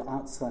ordered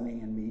Aunt Sunny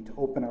and me to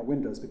open our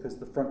windows because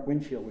the front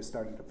windshield was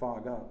starting to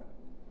fog up.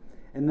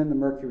 And then the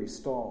Mercury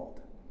stalled.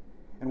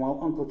 And while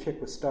Uncle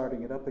Chick was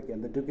starting it up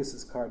again, the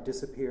Dugas' car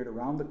disappeared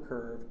around the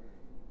curve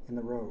in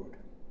the road.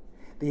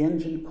 The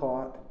engine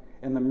caught,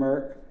 and the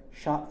Merc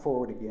shot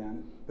forward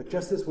again, but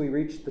just as we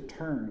reached the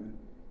turn,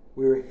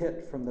 we were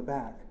hit from the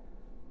back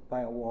by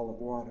a wall of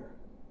water.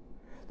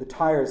 The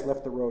tires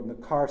left the road, and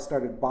the car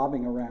started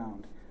bobbing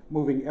around,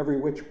 moving every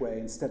which way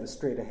instead of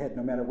straight ahead,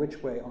 no matter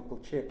which way Uncle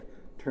Chick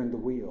turned the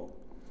wheel.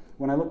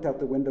 When I looked out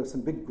the window, some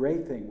big gray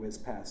thing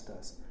whizzed past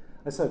us.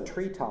 I saw a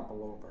tree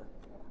topple over.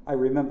 I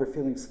remember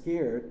feeling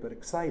scared, but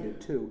excited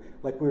too,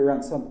 like we were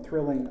on some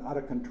thrilling,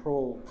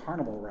 out-of-control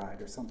carnival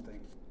ride or something.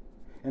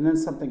 And then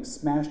something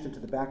smashed into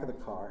the back of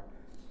the car,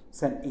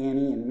 sent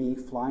Annie and me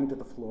flying to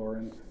the floor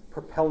and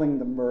propelling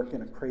the Merc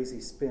in a crazy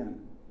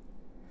spin.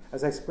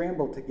 As I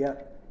scrambled to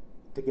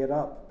get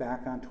up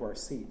back onto our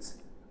seats,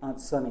 Aunt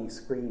Sunny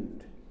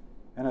screamed,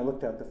 and I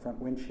looked out the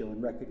front windshield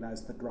and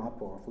recognized the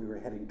drop-off we were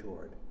heading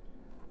toward,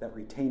 that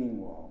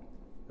retaining wall.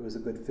 It was a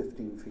good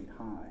 15 feet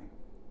high.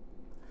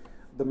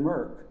 The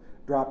Merc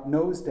dropped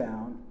nose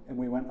down, and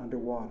we went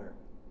underwater.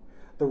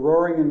 The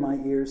roaring in my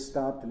ears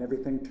stopped, and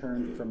everything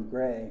turned from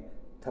gray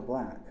to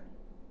black.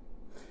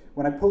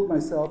 When I pulled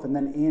myself and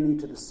then Annie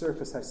to the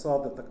surface, I saw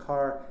that the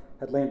car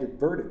had landed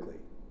vertically,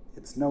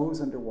 its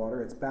nose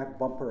underwater, its back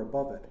bumper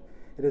above it.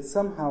 It had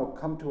somehow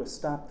come to a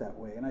stop that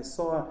way, and I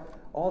saw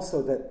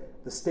also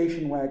that the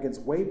station wagon's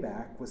way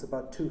back was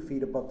about 2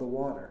 feet above the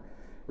water.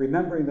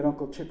 Remembering that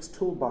Uncle Chick's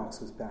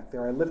toolbox was back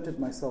there, I lifted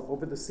myself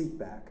over the seat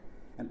back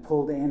and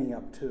pulled Annie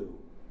up too.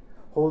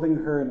 Holding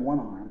her in one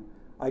arm,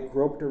 I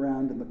groped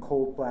around in the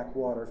cold black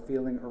water,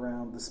 feeling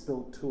around the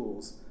spilled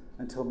tools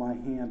until my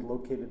hand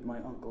located my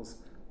uncle's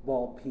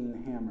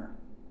ball-peen hammer.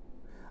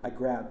 I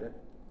grabbed it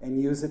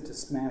and used it to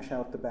smash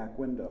out the back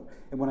window.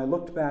 And when I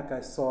looked back,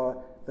 I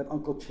saw that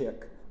Uncle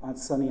Chick, Aunt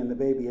Sunny, and the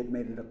baby had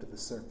made it up to the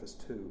surface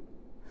too.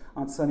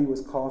 Aunt Sunny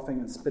was coughing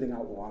and spitting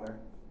out water,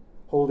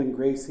 holding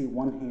Gracie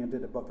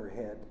one-handed above her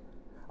head.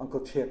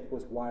 Uncle Chick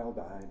was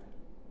wild-eyed.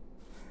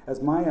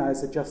 As my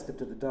eyes adjusted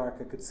to the dark,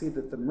 I could see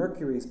that the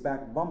Mercury's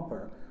back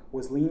bumper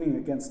was leaning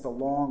against a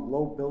long,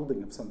 low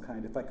building of some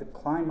kind. If I could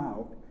climb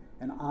out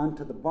and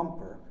onto the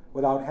bumper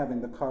without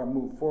having the car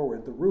move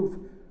forward, the roof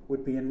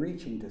would be in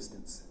reaching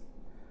distance.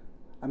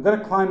 I'm going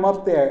to climb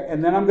up there,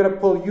 and then I'm going to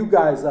pull you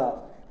guys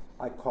up,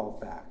 I called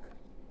back.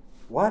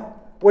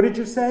 What? What did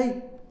you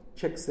say?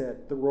 Chick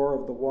said. The roar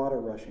of the water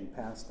rushing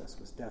past us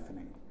was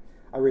deafening.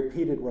 I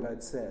repeated what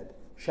I'd said,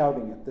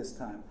 shouting it this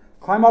time.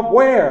 Climb up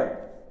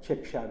where?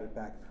 Chick shouted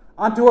back.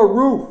 Onto a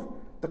roof.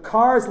 The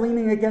car's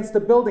leaning against a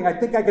building. I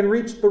think I can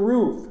reach the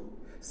roof.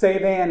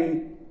 Save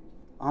Annie,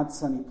 Aunt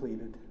Sunny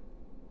pleaded.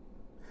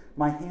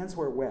 My hands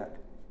were wet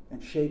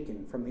and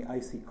shaking from the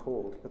icy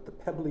cold, but the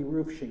pebbly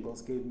roof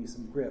shingles gave me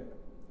some grip.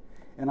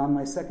 And on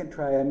my second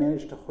try, I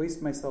managed to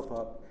hoist myself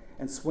up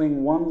and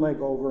swing one leg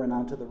over and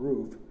onto the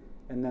roof,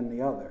 and then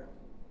the other.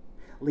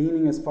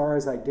 Leaning as far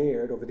as I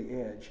dared over the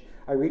edge,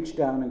 I reached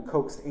down and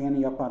coaxed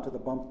Annie up onto the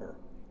bumper.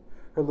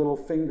 Her little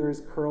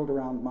fingers curled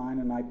around mine,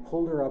 and I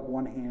pulled her up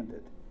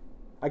one-handed.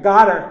 I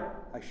got her,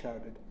 I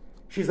shouted.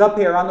 She's up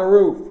here on the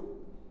roof.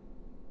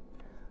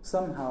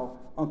 Somehow,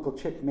 Uncle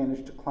Chick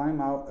managed to climb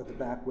out of the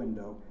back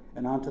window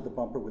and onto the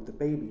bumper with the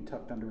baby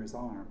tucked under his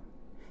arm.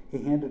 He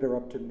handed her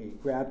up to me,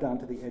 grabbed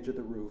onto the edge of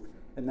the roof,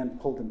 and then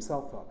pulled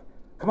himself up.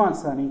 Come on,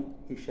 Sonny,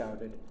 he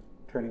shouted,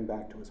 turning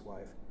back to his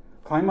wife.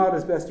 Climb out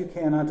as best you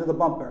can onto the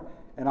bumper,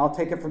 and I'll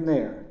take it from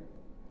there.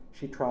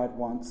 She tried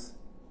once,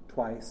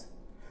 twice.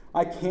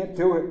 I can't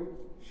do it,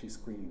 she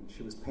screamed.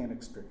 She was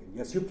panic-stricken.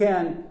 Yes, you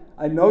can.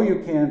 I know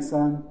you can,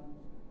 son.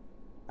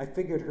 I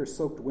figured her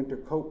soaked winter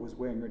coat was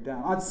weighing her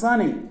down. Aunt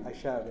Sunny, I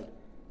shouted.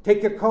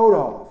 Take your coat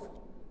off.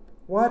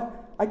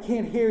 What? I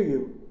can't hear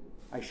you.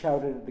 I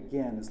shouted it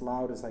again as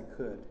loud as I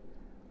could.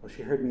 Well,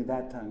 she heard me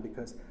that time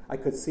because I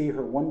could see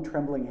her one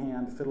trembling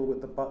hand fiddle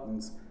with the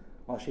buttons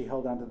while she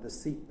held onto the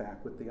seat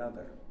back with the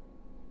other.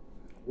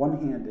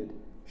 One-handed,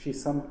 she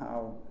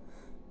somehow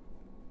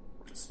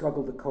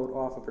struggled the coat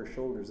off of her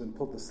shoulders and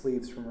pulled the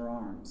sleeves from her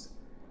arms,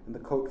 and the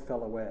coat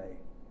fell away.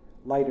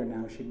 Lighter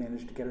now, she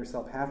managed to get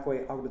herself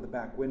halfway out of the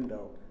back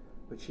window,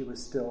 but she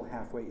was still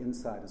halfway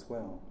inside as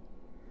well.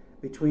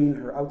 Between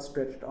her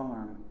outstretched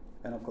arm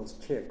and Uncle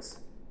Chick's,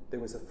 there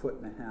was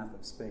 1.5 feet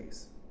of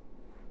space.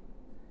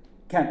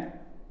 Kent,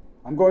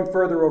 I'm going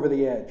further over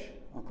the edge,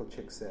 Uncle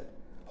Chick said.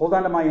 Hold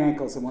on to my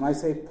ankles, and when I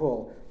say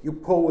pull, you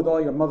pull with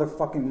all your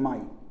motherfucking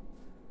might.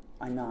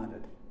 I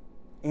nodded.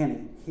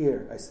 Annie,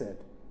 here, I said,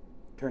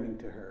 turning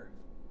to her.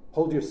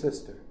 Hold your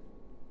sister.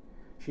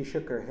 She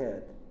shook her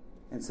head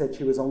and said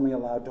she was only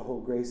allowed to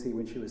hold Gracie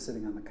when she was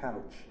sitting on the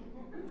couch.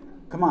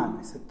 Come on,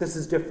 I said, this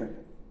is different.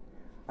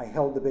 I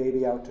held the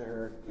baby out to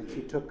her, and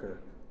she took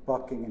her,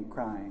 bucking and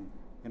crying,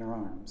 in her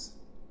arms.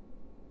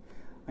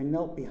 I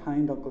knelt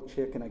behind Uncle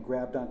Chick and I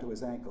grabbed onto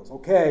his ankles.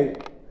 Okay,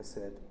 I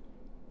said.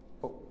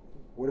 But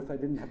what if I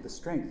didn't have the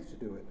strength to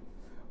do it?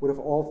 What if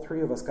all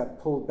three of us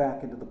got pulled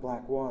back into the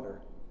black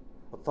water?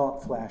 A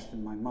thought flashed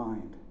in my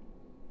mind.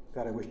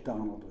 God, I wish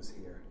Donald was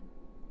here.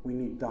 We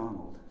need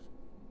Donald.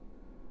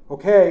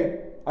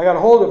 Okay, I got a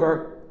hold of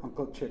her,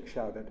 Uncle Chick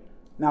shouted.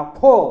 Now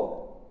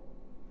pull!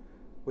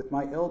 With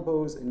my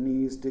elbows and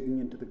knees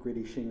digging into the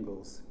gritty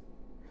shingles,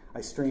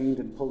 I strained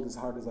and pulled as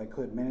hard as I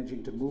could,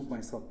 managing to move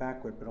myself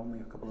backward, but only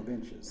a couple of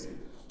inches.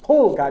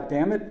 Pull,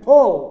 goddammit,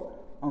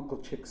 pull!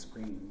 Uncle Chick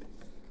screamed.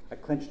 I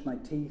clenched my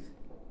teeth,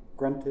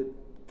 grunted,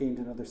 gained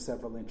another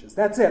several inches.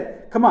 That's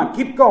it! Come on,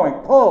 keep going,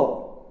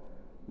 pull!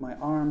 My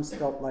arms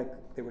felt like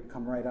they would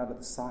come right out of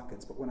the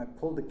sockets, but when I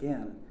pulled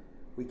again,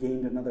 we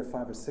gained another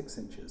 5 or 6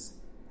 inches,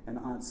 and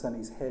Aunt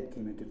Sunny's head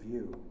came into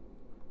view.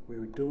 We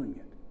were doing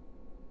it.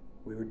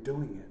 We were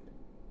doing it.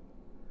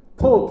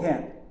 Pull,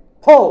 Kent!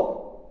 Pull!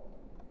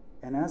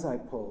 And as I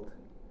pulled,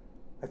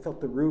 I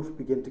felt the roof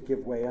begin to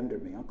give way under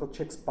me. Uncle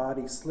Chick's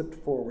body slipped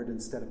forward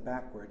instead of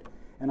backward,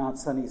 and Aunt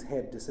Sunny's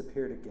head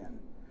disappeared again.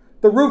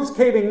 The roof's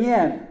caving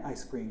in, I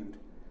screamed.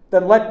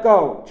 Then let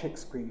go, Chick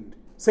screamed.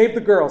 Save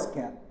the girls,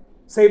 Kent.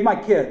 Save my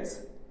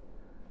kids.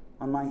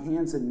 On my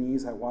hands and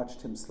knees, I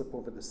watched him slip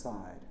over the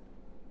side.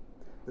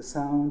 The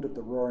sound of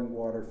the roaring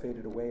water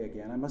faded away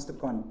again. I must have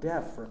gone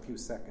deaf for a few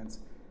seconds,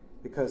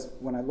 because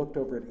when I looked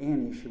over at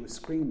Annie, she was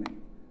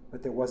screaming,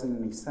 but there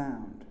wasn't any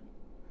sound.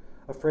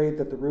 Afraid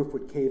that the roof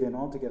would cave in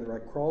altogether,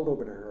 I crawled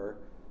over to her,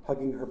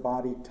 hugging her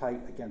body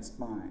tight against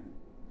mine.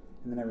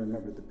 And then I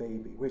remembered the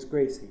baby. "Where's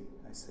Gracie?"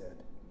 I said.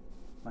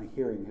 My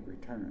hearing had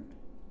returned.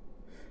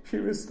 "She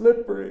was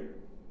slippery,"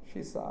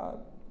 she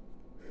sobbed.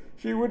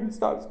 "She wouldn't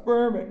stop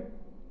squirming."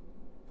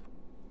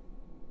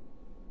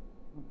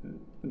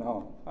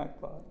 No, I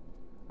thought.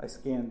 I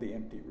scanned the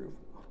empty roof.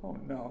 Oh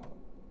no.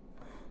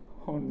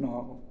 Oh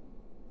no.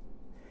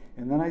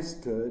 And then I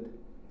stood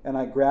and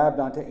I grabbed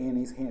onto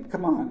Annie's hand.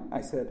 "Come on,"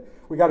 I said.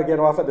 "We got to get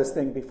off of this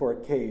thing before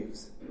it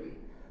caves."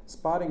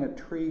 Spotting a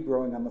tree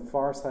growing on the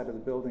far side of the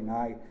building,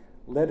 I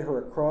led her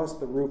across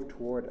the roof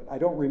toward it. I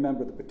don't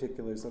remember the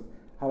particulars of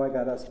how I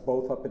got us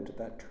both up into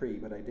that tree,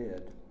 but I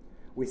did.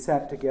 We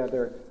sat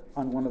together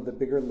on one of the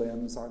bigger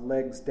limbs, our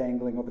legs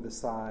dangling over the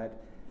side,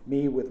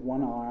 me with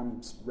one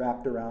arm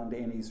wrapped around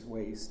Annie's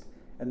waist,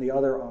 and the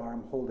other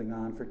arm holding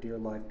on for dear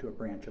life to a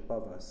branch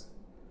above us.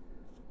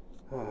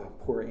 Oh,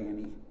 poor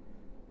Annie.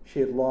 She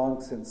had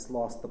long since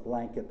lost the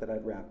blanket that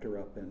I'd wrapped her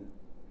up in,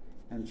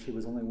 and she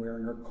was only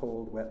wearing her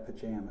cold, wet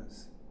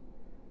pajamas.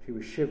 She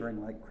was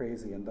shivering like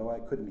crazy, and though I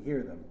couldn't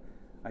hear them,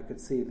 I could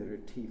see that her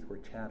teeth were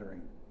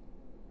chattering.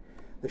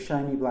 The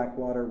shiny black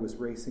water was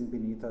racing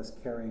beneath us,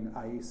 carrying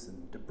ice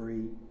and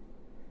debris,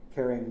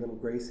 carrying little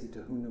Gracie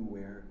to who knew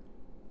where.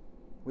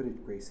 What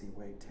did Gracie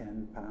weigh?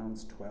 10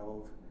 pounds,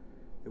 12?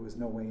 There was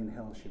no way in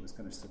hell she was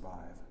going to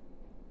survive.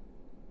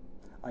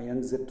 I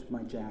unzipped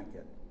my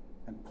jacket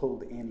and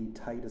pulled Annie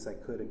tight as I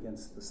could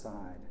against the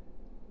side.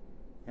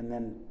 And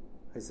then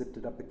I zipped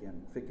it up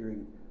again,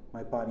 figuring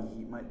my body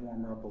heat might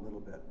warm her up a little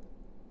bit.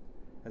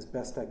 As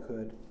best I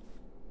could,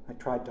 I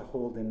tried to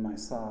hold in my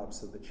sobs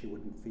so that she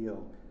wouldn't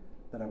feel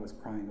that I was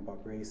crying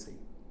about Gracie.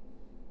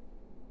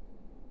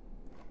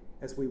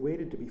 As we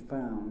waited to be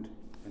found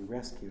and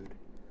rescued,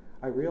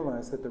 I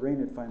realized that the rain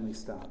had finally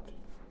stopped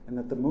and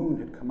that the moon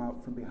had come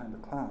out from behind the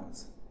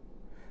clouds.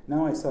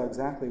 Now I saw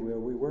exactly where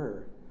we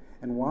were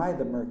and why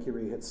the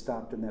Mercury had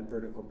stopped in that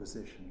vertical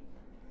position.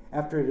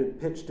 After it had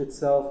pitched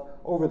itself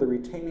over the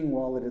retaining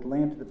wall, it had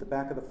landed at the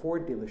back of the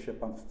Ford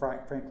dealership on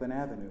Franklin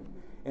Avenue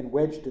and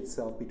wedged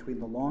itself between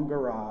the long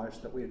garage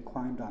that we had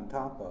climbed on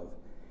top of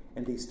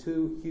and these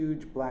two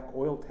huge black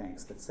oil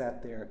tanks that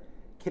sat there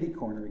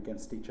kitty-corner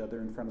against each other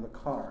in front of the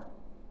car.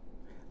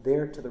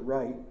 There to the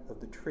right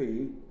of the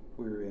tree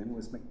we were in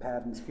was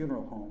McPadden's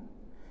funeral home,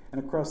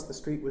 and across the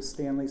street was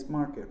Stanley's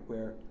Market,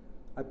 where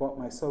I bought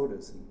my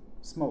sodas and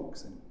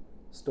smokes and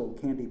stole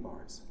candy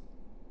bars.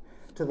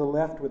 To the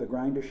left were the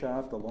grinder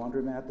shop, the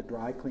laundromat, the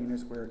dry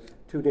cleaners, where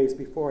 2 days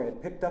before I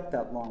had picked up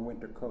that long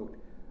winter coat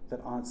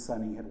that Aunt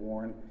Sunny had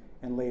worn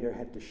and later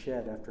had to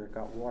shed after it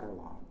got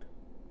waterlogged.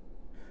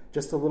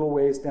 Just a little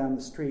ways down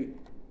the street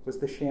was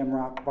the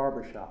Shamrock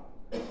Barber Shop,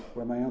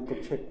 where my Uncle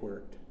Chick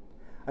worked.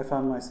 I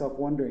found myself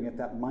wondering if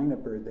that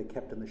mynah bird they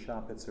kept in the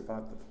shop had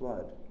survived the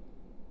flood.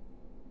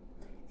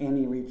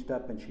 Annie reached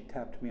up and she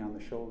tapped me on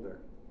the shoulder.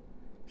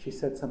 She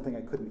said something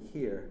I couldn't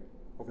hear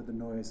over the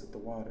noise of the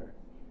water.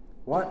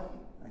 "What?"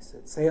 I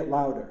said. "Say it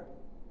louder."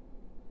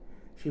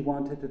 She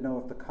wanted to know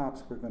if the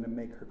cops were going to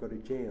make her go to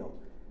jail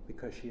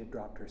because she had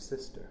dropped her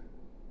sister.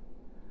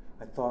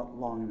 I thought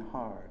long and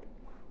hard.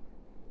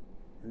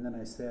 And then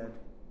I said,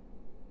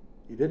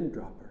 "You didn't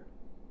drop her.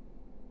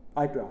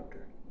 I dropped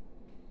her.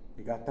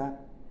 You got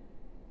that?"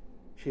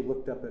 She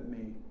looked up at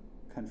me,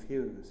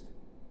 confused.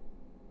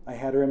 "I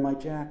had her in my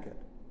jacket,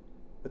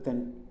 but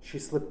then she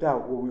slipped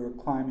out when we were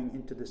climbing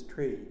into this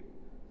tree."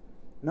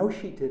 "No,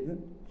 she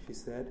didn't," she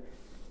said.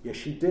 "Yes,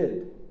 she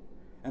did.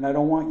 And I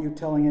don't want you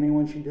telling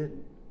anyone she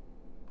didn't.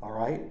 All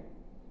right?"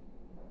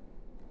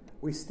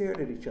 We stared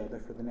at each other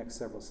for the next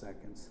several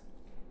seconds.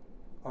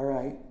 "All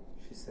right,"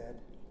 she said.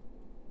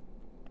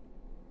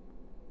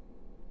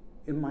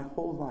 In my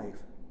whole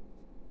life,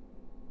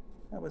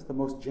 that was the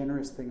most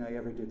generous thing I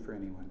ever did for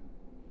anyone.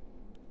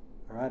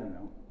 Or I don't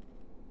know.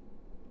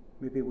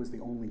 Maybe it was the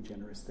only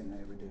generous thing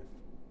I ever did.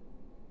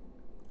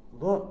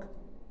 "Look,"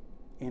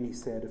 Annie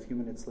said a few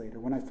minutes later.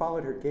 When I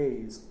followed her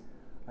gaze,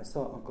 I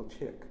saw Uncle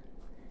Chick.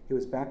 He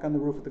was back on the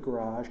roof of the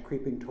garage,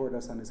 creeping toward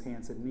us on his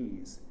hands and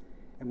knees.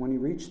 And when he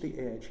reached the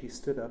edge, he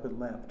stood up and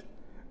leapt,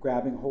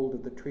 grabbing hold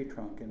of the tree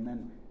trunk and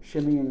then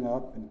shimmying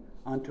up and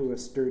onto a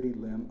sturdy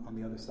limb on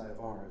the other side of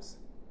ours.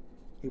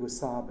 He was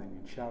sobbing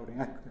and shouting.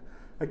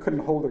 I couldn't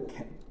hold her,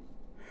 Ken.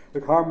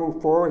 The car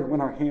moved forward, and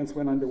when our hands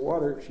went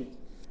underwater, she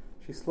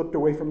slipped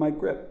away from my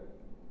grip.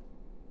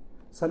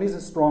 Sonny's a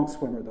strong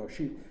swimmer, though.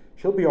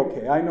 She'll be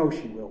okay. I know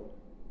she will.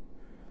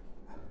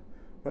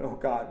 But, oh,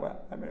 God,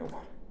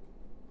 oh,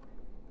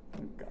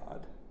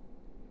 God.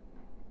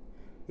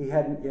 He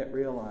hadn't yet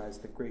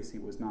realized that Gracie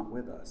was not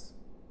with us.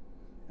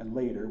 And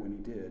later, when he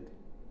did,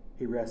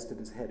 he rested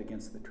his head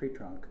against the tree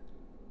trunk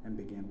and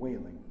began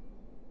wailing.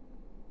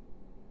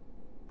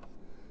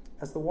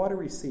 As the water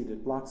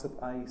receded, blocks of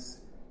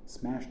ice,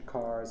 smashed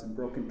cars, and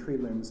broken tree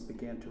limbs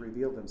began to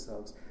reveal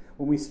themselves.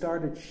 When we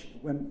started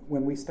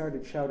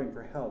shouting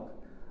for help,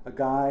 a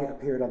guy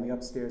appeared on the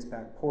upstairs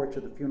back porch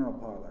of the funeral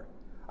parlor.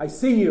 "I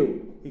see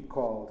you," he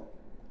called.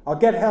 "I'll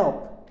get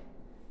help."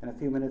 And a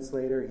few minutes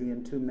later, he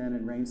and two men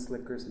in rain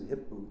slickers and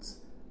hip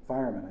boots,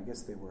 firemen I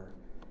guess they were,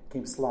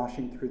 came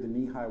sloshing through the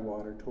knee-high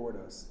water toward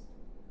us.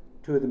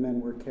 Two of the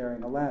men were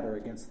carrying a ladder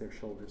against their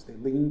shoulders. They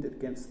leaned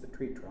against the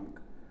tree trunk.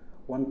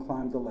 One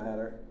climbed the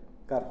ladder,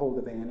 got hold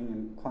of Annie,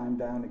 and climbed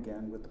down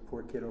again with the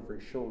poor kid over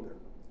his shoulder.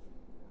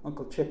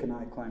 Uncle Chick and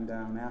I climbed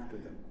down after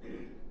them.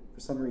 For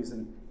some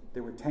reason,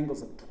 there were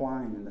tangles of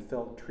twine in the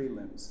felled tree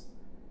limbs,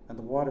 and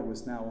the water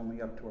was now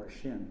only up to our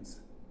shins.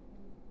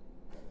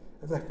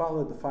 As I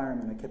followed the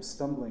firemen, I kept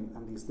stumbling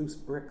on these loose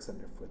bricks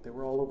underfoot. They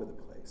were all over the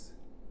place.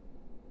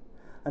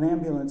 An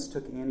ambulance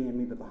took Annie and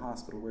me to the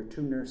hospital, where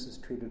two nurses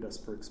treated us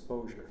for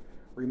exposure,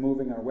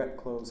 removing our wet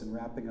clothes and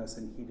wrapping us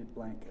in heated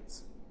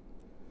blankets.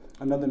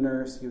 Another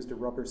nurse used a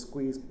rubber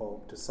squeeze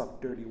bulb to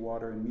suck dirty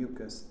water and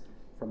mucus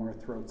from our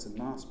throats and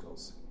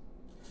nostrils.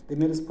 They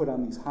made us put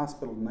on these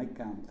hospital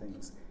nightgown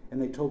things,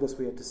 and they told us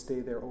we had to stay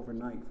there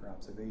overnight for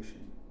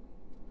observation.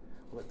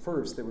 Well, at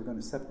first, they were going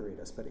to separate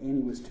us, but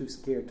Annie was too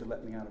scared to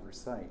let me out of her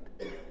sight.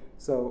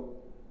 So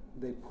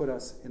they put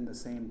us in the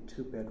same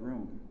two-bed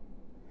room.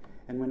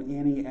 And when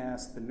Annie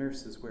asked the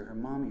nurses where her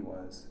mommy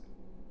was,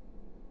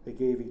 they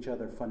gave each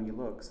other funny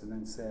looks and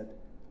then said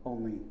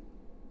only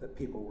that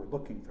people were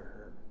looking for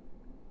her.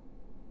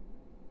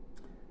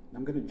 And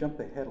I'm going to jump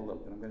ahead a little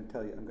bit. I'm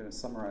going to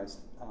summarize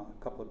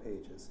a couple of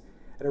pages.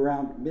 At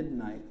around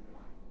midnight,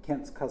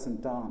 Kent's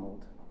cousin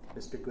Donald,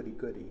 Mr.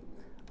 Goody-Goody,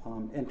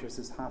 enters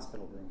his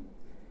hospital room.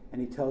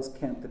 And he tells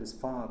Kent that his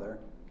father,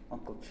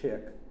 Uncle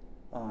Chick,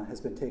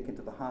 has been taken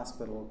to the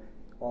hospital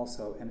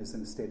also and is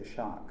in a state of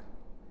shock.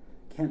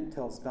 Kent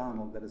tells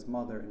Donald that his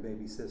mother and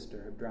baby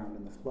sister have drowned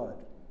in the flood.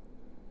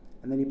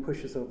 And then he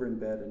pushes over in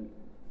bed, and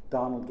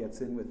Donald gets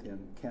in with him.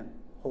 Kent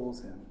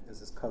holds him as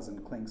his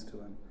cousin clings to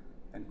him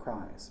and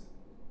cries.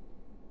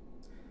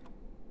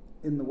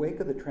 In the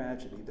wake of the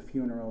tragedy, the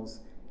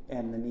funerals,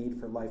 and the need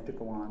for life to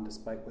go on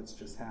despite what's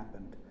just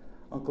happened,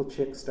 Uncle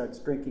Chick starts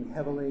drinking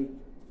heavily,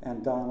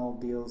 and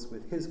Donald deals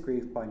with his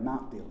grief by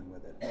not dealing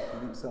with it, making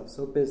himself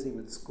so busy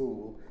with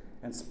school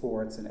and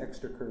sports and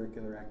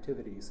extracurricular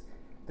activities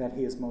that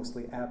he is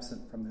mostly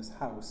absent from this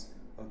house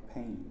of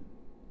pain.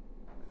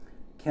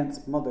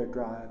 Kent's mother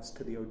drives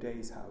to the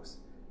O'Day's house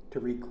to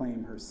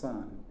reclaim her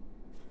son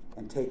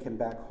and take him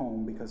back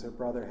home because her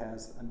brother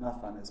has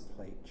enough on his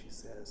plate, she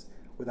says,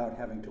 without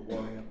having to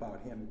worry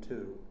about him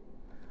too.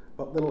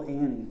 But little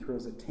Annie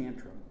throws a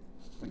tantrum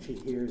when she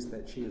hears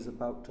that she is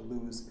about to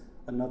lose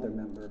another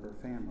member of her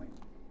family.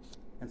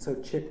 And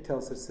so Chick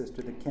tells his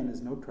sister that Kent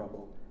is no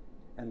trouble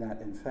and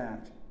that, in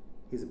fact,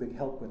 he's a big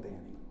help with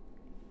Annie.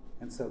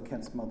 And so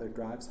Kent's mother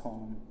drives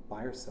home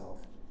by herself,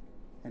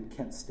 and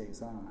Kent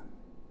stays on.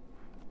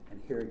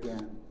 And here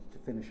again, to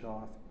finish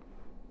off,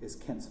 is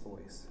Kent's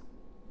voice.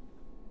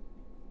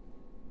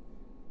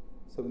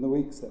 So in the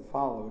weeks that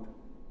followed,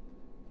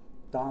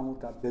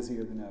 Donald got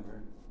busier than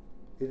ever.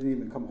 He didn't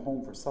even come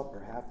home for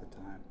supper half the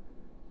time.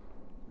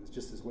 It was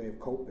just his way of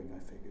coping, I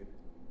figured.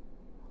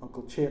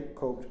 Uncle Chick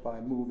coped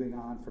by moving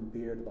on from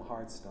beer to the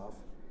hard stuff,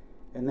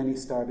 and then he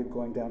started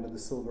going down to the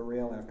Silver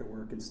Rail after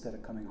work instead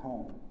of coming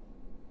home.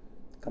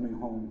 Coming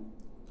home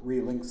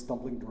reeling,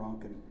 stumbling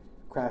drunk, and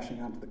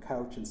crashing onto the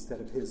couch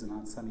instead of his and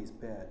Aunt Sunny's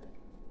bed.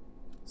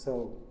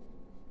 So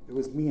it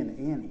was me and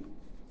Annie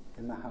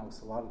in the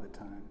house a lot of the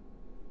time,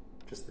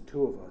 just the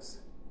two of us.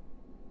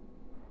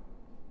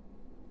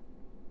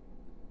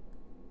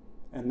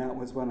 And that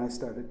was when I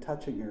started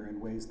touching her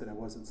in ways that I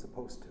wasn't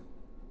supposed to.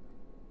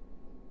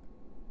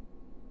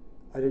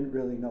 I didn't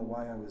really know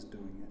why I was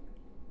doing it.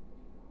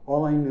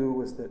 All I knew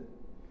was that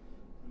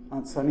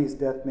Aunt Sunny's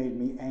death made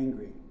me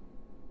angry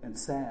and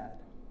sad.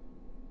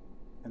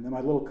 And then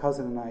my little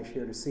cousin and I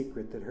shared a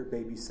secret that her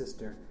baby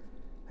sister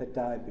had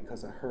died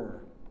because of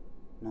her,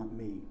 not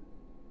me.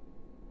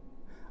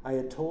 I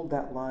had told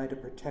that lie to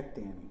protect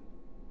Annie,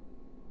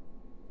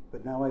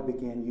 but now I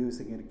began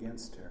using it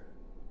against her.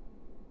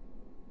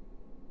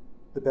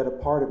 The better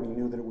part of me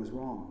knew that it was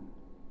wrong.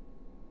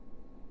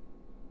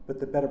 But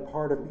the better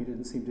part of me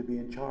didn't seem to be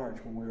in charge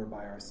when we were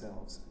by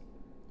ourselves,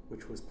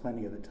 which was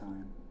plenty of the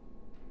time.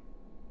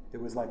 It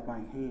was like my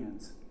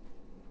hands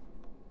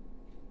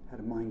had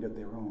a mind of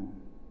their own.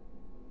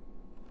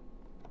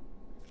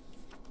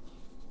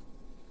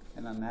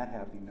 And on that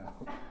happy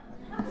note,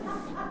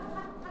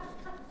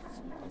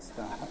 I'll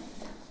stop.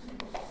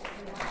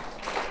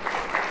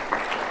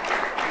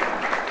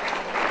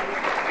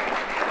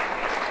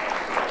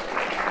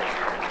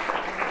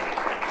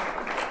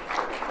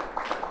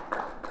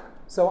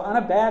 So on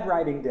a bad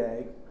writing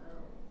day,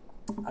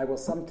 I will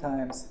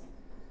sometimes,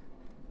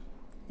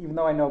 even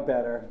though I know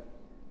better,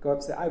 go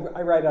upstairs.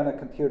 I write on a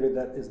computer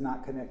that is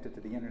not connected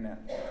to the internet.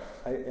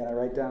 I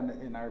write down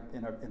in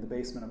the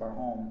basement of our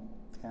home,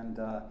 and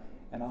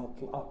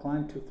I'll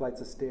climb 2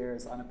 flights of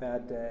stairs on a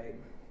bad day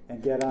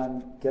and get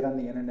on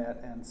the internet.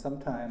 And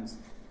sometimes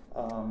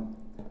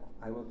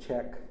I will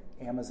check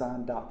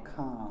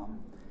Amazon.com.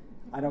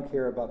 I don't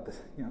care about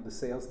the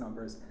sales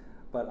numbers,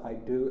 but I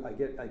do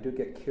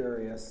get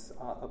curious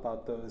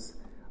about those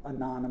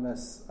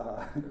anonymous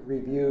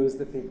reviews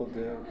that people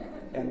do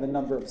and the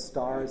number of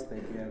stars they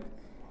give.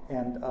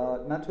 And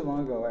not too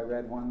long ago, I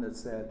read one that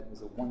said, it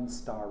was a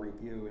 1-star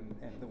review,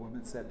 and the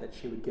woman said that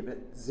she would give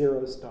it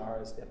 0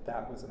 stars if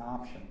that was an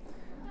option,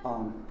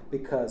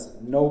 because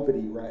nobody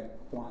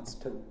wants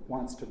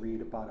to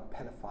read about a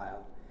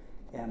pedophile.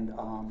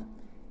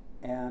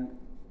 And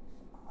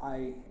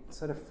I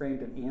sort of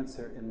framed an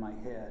answer in my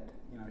head.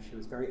 You know, she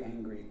was very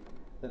angry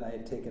that I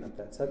had taken up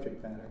that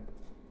subject matter.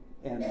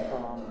 And,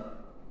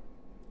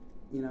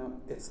 you know,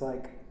 it's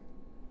like,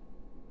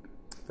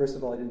 first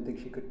of all, I didn't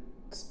think she could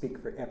speak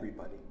for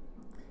everybody.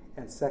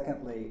 And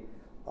secondly,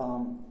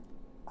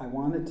 I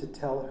wanted to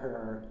tell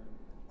her,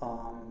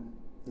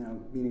 you know,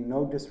 meaning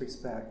no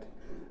disrespect,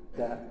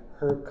 that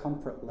her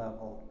comfort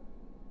level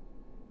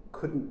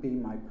couldn't be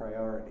my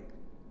priority.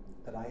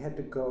 That I had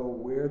to go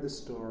where the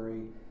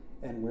story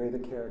and where the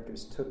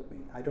characters took me.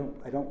 I don't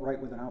write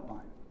with an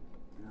outline.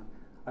 You know,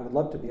 I would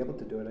love to be able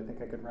to do it. I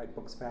think I could write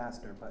books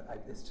faster, but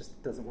it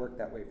just doesn't work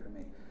that way for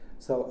me.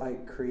 So I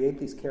create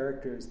these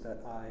characters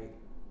that I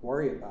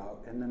worry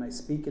about, and then I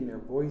speak in their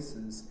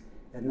voices,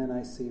 and then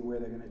I see where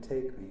they're going to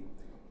take me.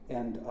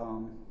 And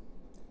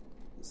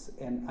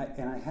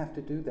I have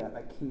to do that.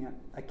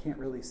 I can't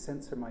really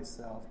censor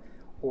myself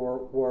or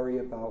worry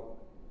about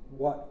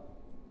what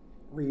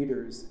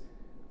readers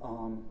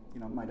you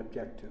know, might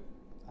object to,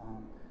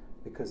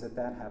 because if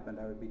that happened,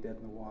 I would be dead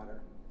in the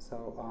water.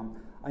 So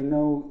I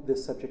know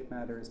this subject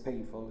matter is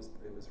painful.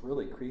 It was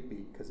really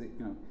creepy because you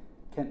know,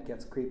 Kent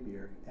gets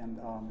creepier, and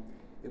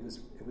it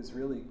was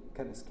really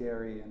kind of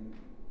scary, and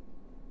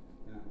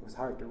you know, it was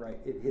hard to write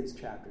in his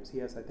chapters. He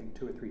has, I think,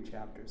 2 or 3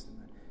 chapters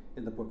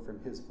in the book from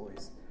his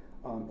voice,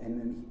 and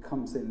then he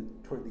comes in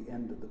toward the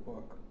end of the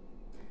book.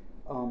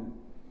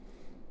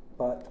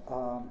 But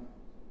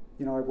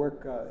you know, I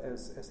work,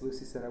 as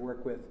Lucy said, I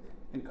work with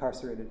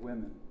incarcerated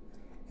women,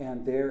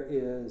 and there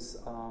is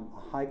a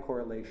high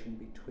correlation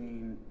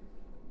between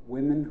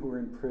women who are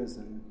in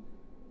prison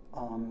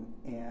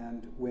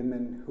and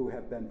women who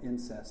have been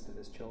incested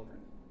as children.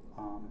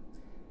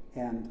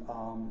 And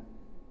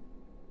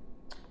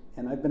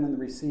I've been on the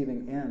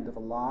receiving end of a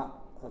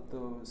lot of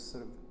those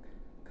sort of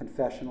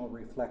confessional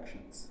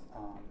reflections.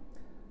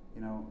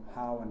 You know,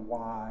 how and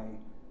why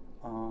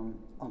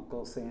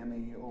Uncle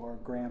Sammy or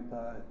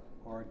Grandpa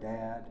or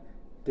Dad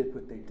did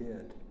what they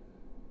did.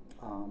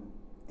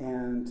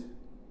 And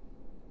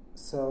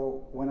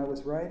so when I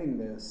was writing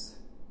this,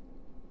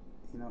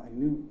 you know, I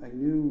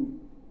knew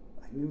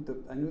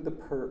the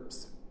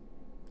perps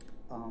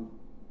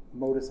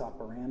modus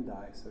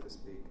operandi, so to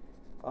speak,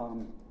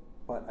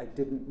 but I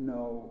didn't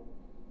know.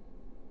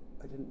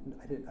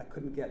 I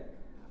couldn't get.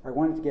 I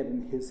wanted to get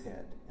in his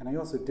head, and I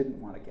also didn't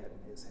want to get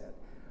in his head.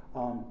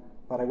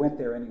 But I went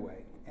there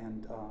anyway,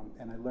 and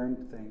I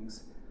learned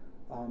things.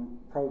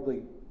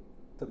 Probably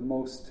the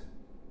most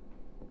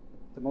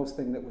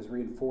thing that was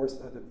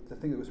reinforced, the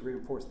thing that was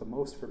reinforced the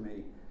most for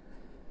me,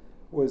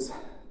 was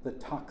the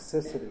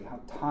toxicity,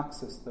 how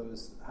toxic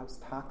those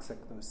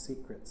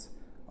secrets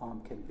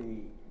can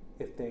be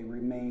if they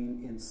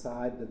remain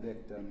inside the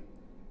victim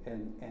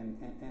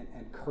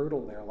and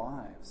curdle their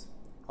lives.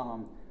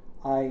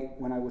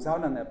 When I was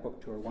out on that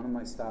book tour, one of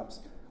my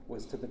stops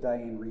was to the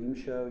Diane Rehm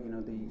show, you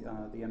know,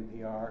 the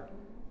NPR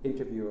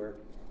interviewer,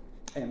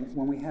 and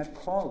when we had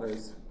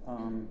callers,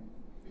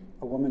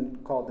 a woman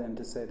called in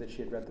to say that she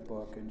had read the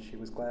book and she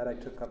was glad I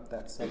took up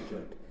that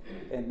subject.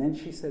 And then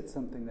she said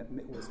something that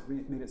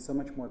made it so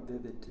much more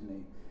vivid to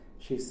me.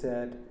 She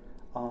said,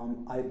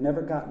 I've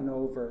never gotten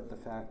over the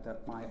fact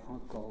that my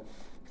uncle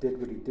did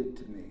what he did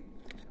to me.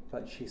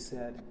 But she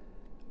said,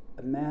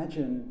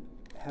 imagine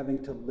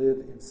having to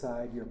live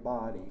inside your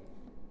body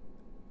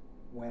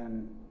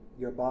when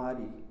your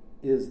body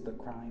is the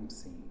crime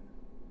scene.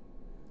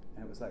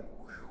 And it was like,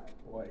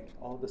 whew, boy,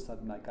 all of a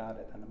sudden I got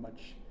it in a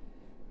much,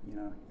 you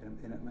know,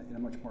 in a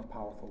much more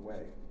powerful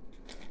way.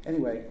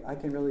 Anyway, I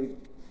can really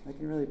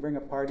bring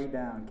a party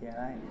down, can't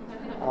I?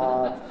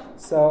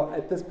 So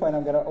at this point,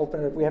 I'm going to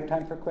open it up. We have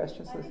time for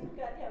questions, Lucy? We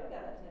got 10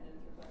 minutes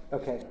for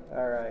questions. Okay,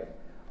 all right.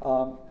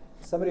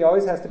 Somebody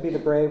always has to be the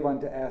brave one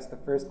to ask the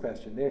first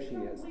question. There she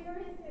is. Where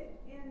is it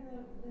in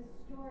the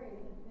story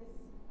that this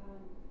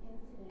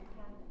incident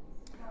happens?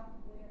 How,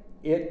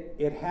 where?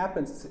 It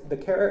happens.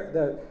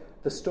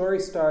 The story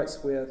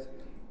starts with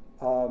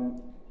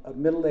a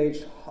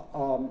middle-aged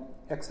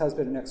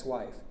ex-husband and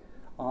ex-wife.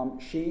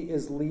 She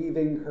is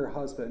leaving her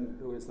husband,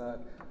 who is a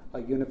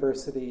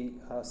university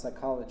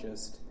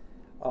psychologist,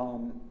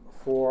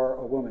 for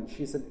a woman.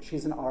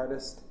 She's an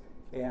artist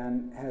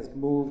and has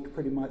moved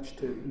pretty much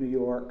to New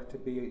York to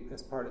be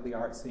as part of the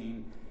art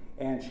scene,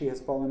 and she has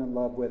fallen in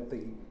love with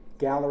the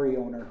gallery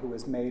owner who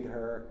has made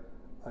her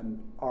an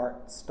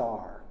art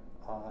star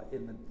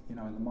in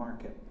the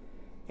market.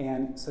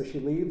 And so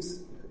she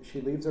leaves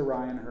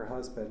Orion, her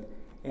husband,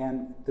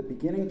 and the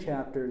beginning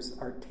chapters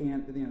are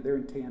they're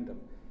in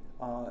tandem.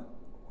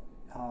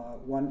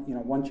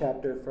 One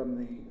chapter from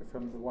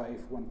the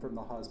wife, one from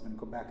the husband,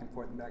 go back and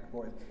forth and back and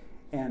forth.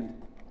 And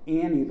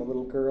Annie, the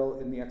little girl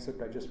in the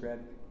excerpt I just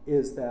read,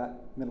 is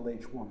that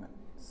middle-aged woman.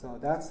 So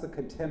that's the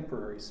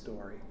contemporary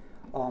story.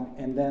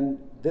 And then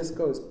this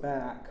goes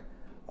back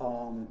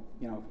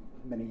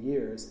many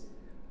years.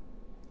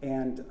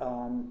 And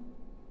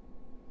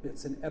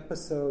it's an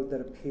episode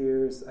that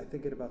appears, I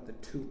think, at about the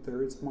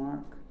 2/3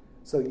 mark.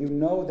 So you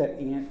know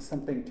that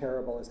something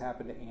terrible has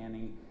happened to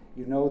Annie.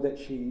 You know that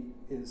she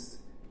is,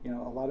 a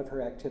lot of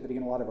her activity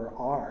and a lot of her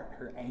art,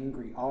 her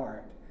angry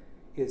art,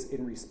 is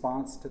in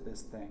response to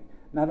this thing.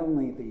 Not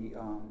only the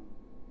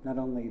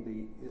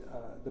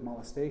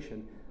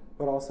molestation,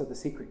 but also the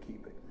secret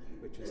keeping,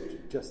 which is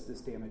just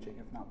as damaging,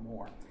 if not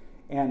more.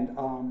 And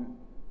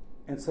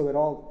so it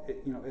all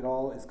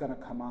is going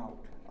to come out.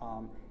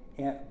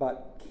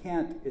 But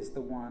Kent is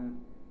the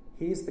one.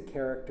 He's the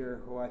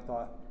character who I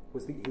thought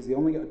he's the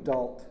only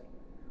adult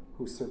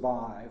who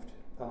survived.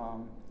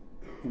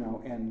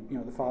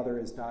 The father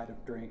has died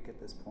of drink at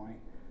this point.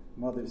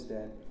 Mother's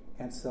dead,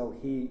 and so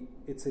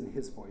it's in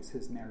his voice,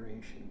 his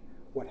narration,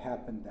 what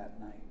happened that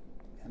night,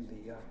 and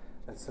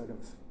that sort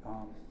of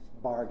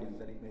bargain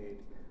that he made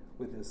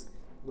with his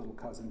little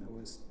cousin who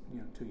was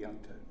too young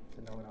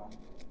to know it all.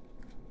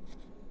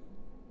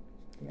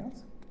 Anything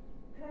else?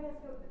 Could I ask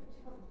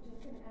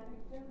just an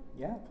anecdote?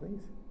 Yeah,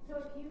 please. So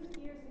a few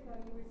years ago,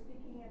 you were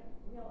speaking at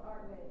Real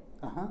Art Waves.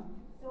 Uh-huh.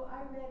 So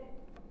I read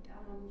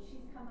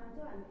She's Come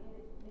Undone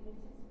in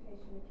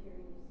anticipation of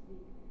hearing you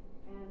speak.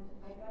 And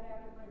I got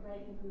out of my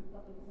writing group,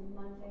 it was a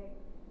Monday,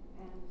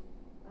 and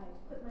I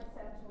put my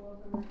satchel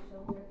over my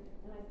shoulder,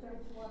 and I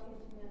started to walk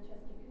into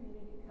Manchester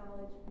Community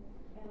College,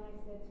 and I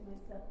said to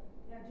myself,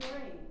 now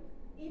Doreen,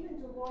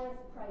 even Dolores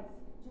Price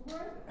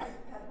had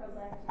her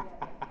life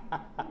together.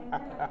 And then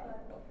I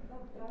thought,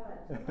 oh God,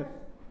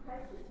 Dolores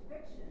Price is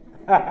fiction.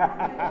 And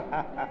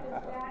it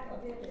was that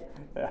vivid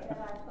that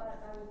I thought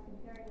I was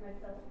comparing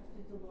myself to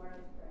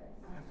Dolores Price.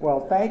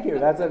 Well, thank you.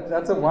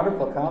 That's a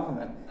wonderful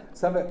compliment.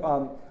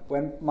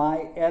 When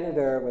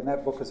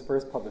that book was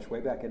first published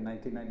way back in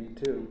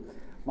 1992,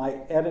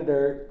 my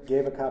editor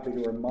gave a copy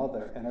to her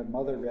mother, and her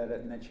mother read it,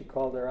 and then she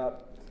called her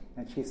up,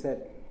 and she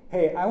said,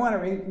 "Hey, I want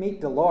to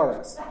meet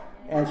Dolores."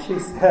 And she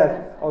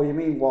said, "Oh, you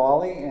mean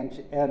Wally?"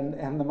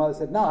 And the mother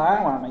said, "No, I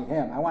don't want to meet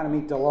him. I want to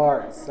meet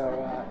Dolores."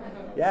 So,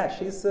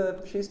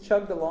 she's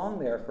chugged along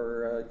there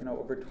for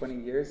over 20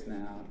 years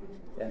now.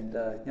 And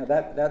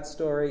that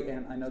story,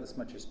 and I know this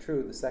much is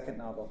true. The second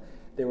novel,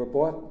 they were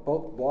both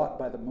bought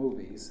by the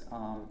movies,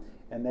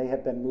 and they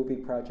have been movie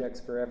projects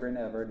forever and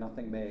ever.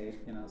 Nothing made,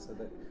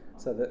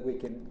 so that we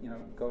can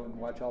go and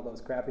watch all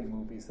those crappy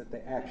movies that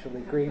they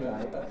actually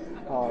greenlight.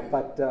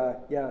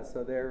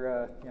 So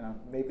they're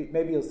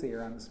maybe you'll see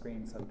her on the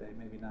screen someday.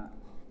 Maybe not.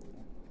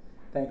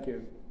 Thank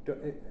you,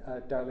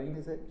 Darlene.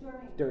 Is it?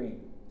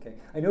 Doreen. Okay,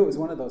 I knew it was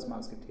one of those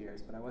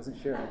Musketeers, but I wasn't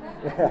sure.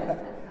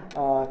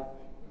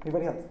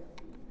 Anybody else?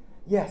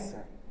 Yes,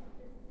 sir.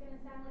 This is going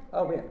to sound like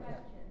a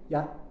question.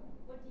 Yeah.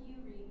 What do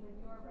you read when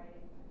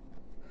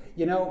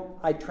you're writing?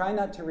 I try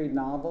not to read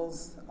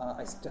novels.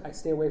 I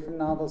stay away from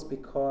novels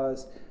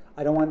because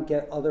I don't want to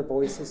get other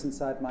voices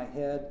inside my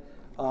head.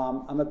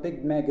 I'm a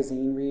big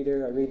magazine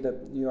reader. I read the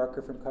New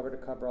Yorker from cover to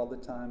cover all the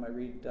time. I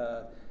read,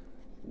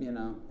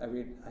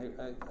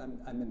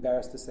 I'm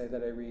embarrassed to say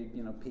that I read,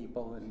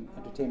 People and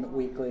Entertainment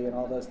Weekly and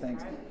all those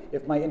things.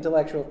 If my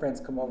intellectual friends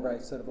come over, I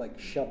sort of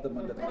shove them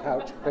under the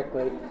couch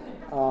quickly.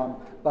 I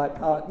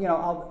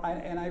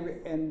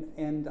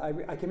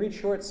can read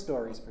short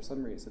stories for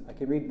some reason. I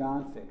can read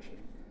nonfiction,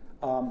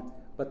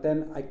 but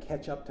then I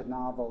catch up to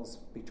novels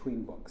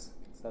between books.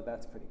 So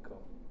that's pretty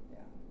cool.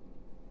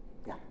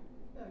 Yeah.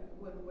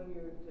 When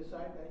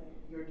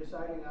you're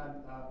deciding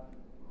on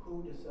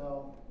who to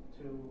sell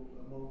to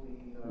a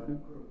movie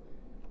group,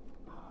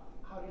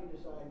 how do you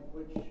decide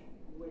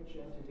which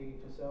entity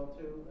to sell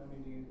to? I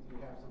mean, do you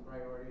have some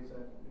priorities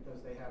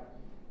because they have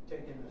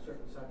taken a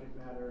certain subject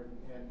matter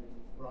and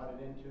brought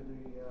it into the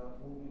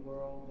movie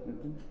world?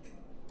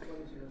 What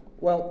is your...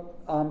 Well,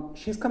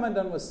 She's Come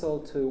Undone was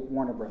sold to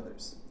Warner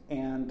Brothers,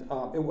 and I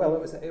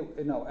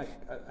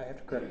have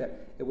to correct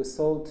that. It was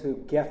sold to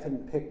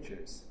Geffen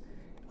Pictures,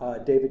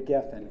 David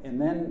Geffen,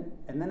 and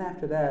then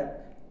after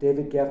that,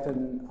 David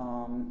Geffen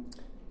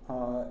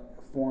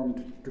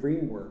formed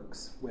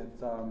DreamWorks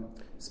with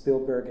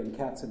Spielberg and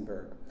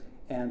Katzenberg.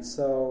 And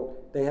so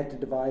they had to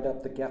divide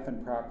up the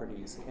Geffen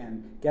properties.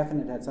 And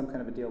Geffen had some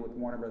kind of a deal with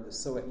Warner Brothers.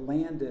 So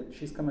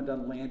She's Come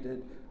Undone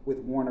landed with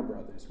Warner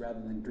Brothers rather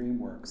than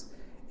DreamWorks.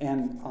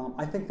 And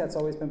I think that's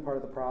always been part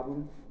of the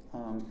problem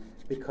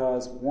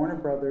because Warner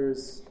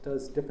Brothers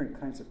does different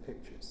kinds of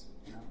pictures.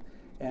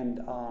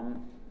 And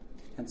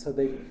so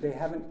they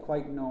haven't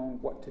quite known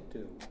what to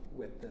do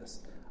with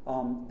this.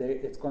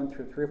 It's gone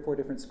through 3 or 4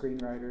 different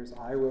screenwriters.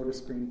 I wrote a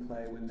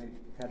screenplay when they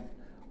had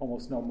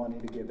almost no money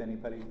to give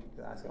anybody.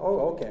 I said,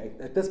 "Oh, okay.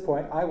 At this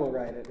point, I will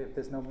write it if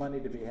there's no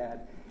money to be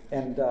had."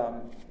 And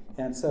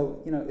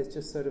so it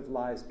just sort of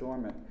lies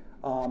dormant.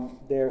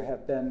 There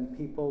have been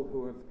people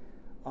who have,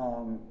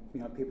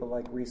 people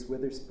like Reese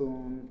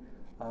Witherspoon,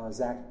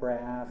 Zach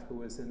Braff, who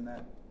was in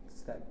that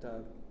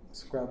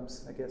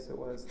Scrubs, I guess it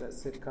was, that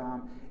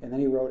sitcom, and then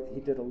he wrote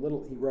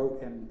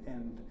and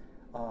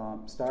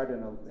starred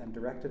in and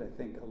directed, I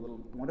think, a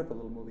wonderful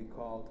little movie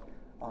called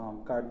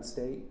Garden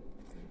State,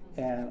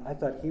 and I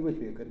thought he would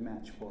be a good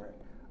match for it.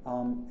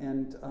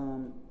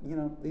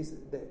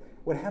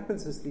 What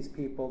happens is these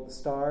people, the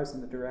stars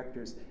and the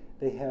directors,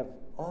 they have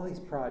all these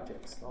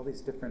projects, all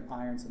these different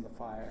irons in the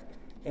fire,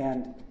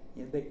 and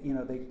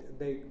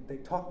they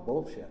talk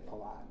bullshit a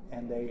lot,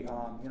 and they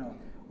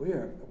we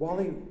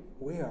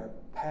are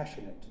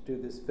passionate to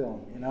do this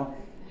film,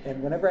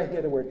 and whenever I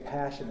hear the word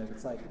passionate,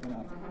 it's like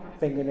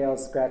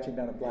fingernails scratching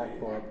down a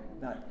blackboard.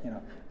 Not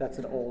that's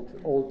an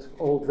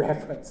old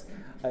reference.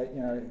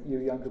 You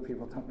younger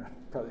people don't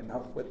probably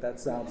know what that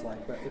sounds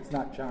like, but it's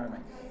not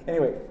charming.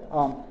 Anyway,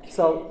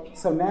 so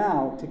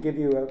now to give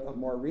you a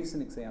more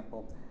recent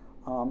example,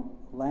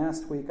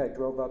 last week I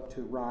drove up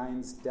to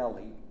Ryan's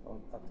Deli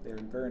up there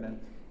in Vernon,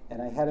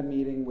 and I had a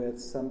meeting with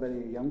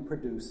somebody, a young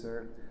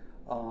producer,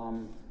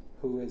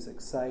 who is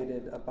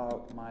excited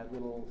about my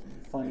little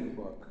funny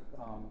book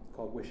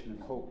called Wishin'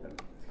 and Hopin',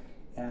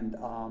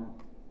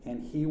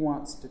 and he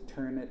wants to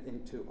turn it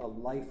into a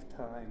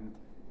Lifetime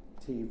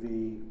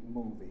TV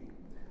movie,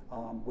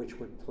 which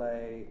would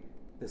play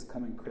this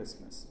coming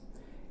Christmas.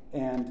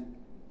 And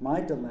my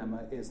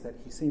dilemma is that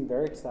he seemed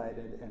very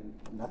excited, and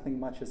nothing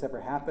much has ever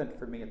happened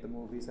for me at the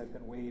movies. I've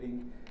been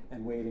waiting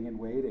and waiting and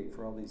waiting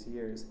for all these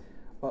years.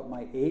 But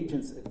my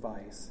agent's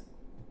advice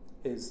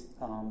is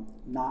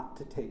not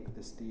to take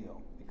this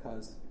deal,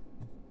 because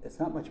it's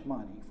not much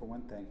money, for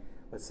one thing.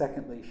 But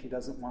secondly, she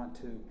doesn't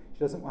want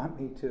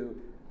me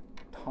to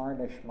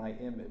tarnish my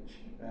image,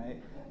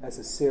 right, as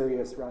a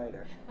serious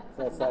writer.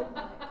 So it's like,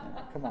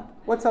 come on,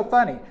 what's so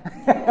funny?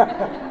 But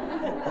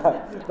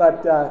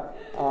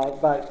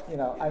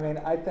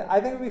I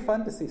think it'd be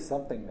fun to see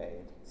something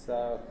made.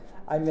 So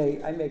I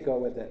may go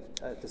with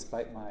it,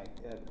 despite my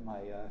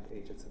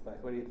agent's advice.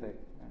 What do you think?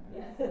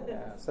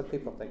 Yeah, some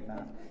people think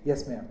not.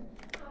 Yes, ma'am.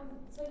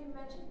 So you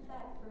mentioned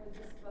that for this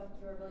book,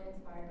 you were really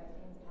inspired by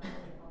things that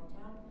happened in your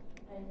hometown.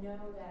 And I know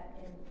that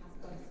in past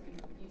books you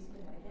use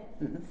Connecticut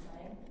as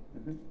slang.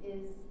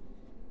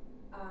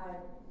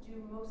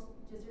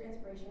 Does your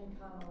inspiration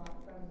come a lot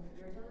from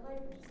your daily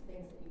life, or just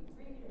things that you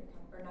read,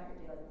 or not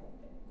your daily life,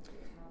 but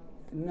your town?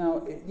 No,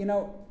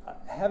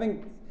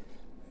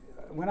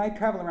 when I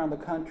travel around the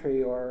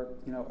country or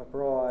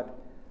abroad,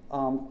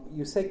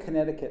 you say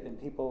Connecticut and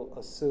people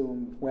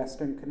assume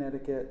Western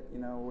Connecticut,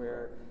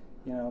 where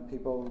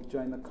people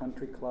join the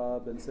country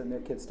club and send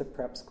their kids to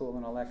prep school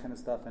and all that kind of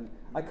stuff. And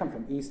I come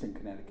from Eastern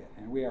Connecticut,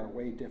 and we are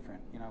way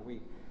different.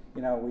 We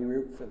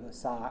root for the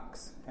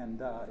Sox,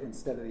 and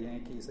instead of the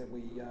Yankees, and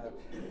we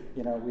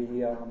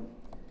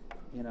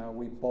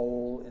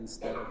bowl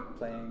instead of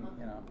playing.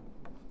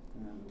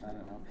 I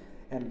don't know.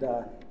 And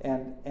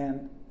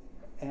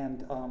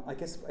I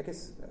guess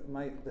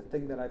the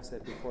thing that I've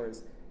said before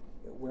is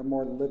we're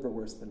more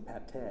liverwurst than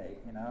pate,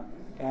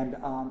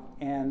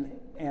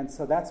 and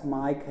so that's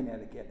my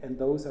Connecticut, and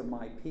those are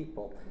my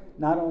people.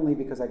 Not only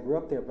because I grew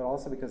up there, but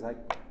also because I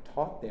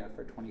taught there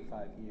for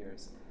 25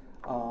 years.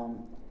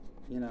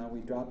 We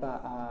drop our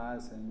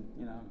R's and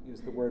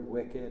use the word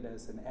wicked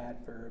as an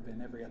adverb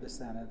in every other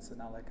sentence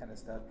and all that kind of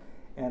stuff.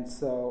 And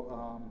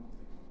so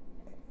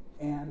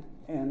and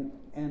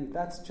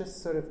that's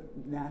just sort of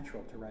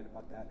natural to write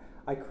about that.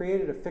 I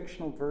created a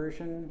fictional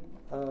version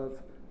of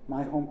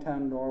my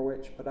hometown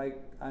Norwich, but I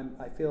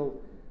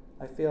feel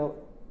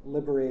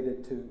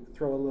liberated to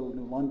throw a little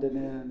New London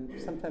in,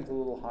 sometimes a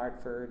little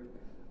Hartford,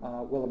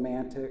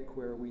 Willimantic,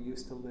 where we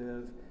used to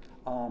live,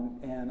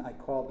 and I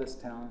call this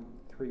town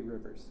Three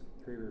Rivers,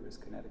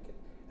 Connecticut,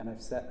 and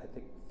I've set, I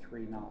think,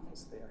 3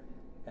 novels there.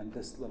 And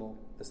this little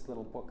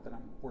book that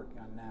I'm working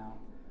on now,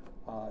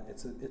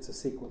 it's a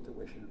sequel to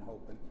Wishin' and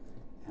Hopin',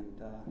 and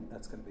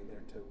that's going to be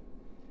there too.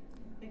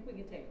 I think we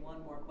can take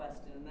one more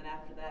question, and then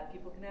after that,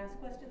 people can ask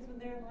questions when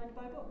they're in line to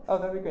buy books. Oh,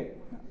 that'd be great.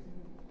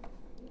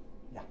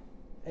 Yeah,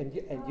 and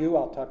you,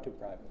 I'll talk to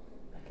private.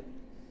 Okay.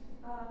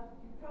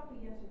 You've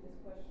probably answered this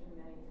question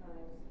many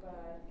times,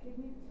 but can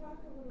you talk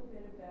a little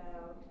bit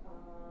about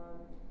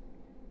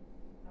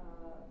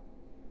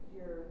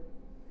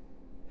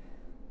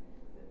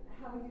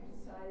how you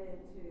decided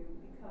to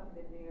become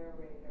the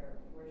narrator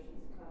for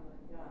She's Come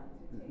Undone,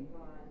 to take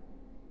on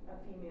a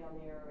female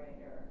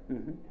narrator,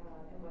 and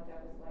what that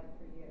was like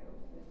for you?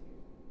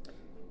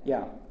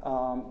 Yeah,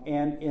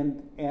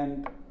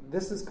 and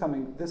this is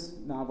coming. This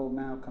novel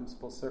now comes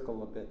full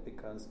circle a bit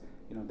because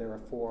there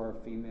are 4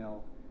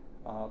 female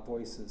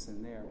voices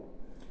in there,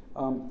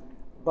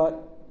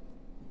 but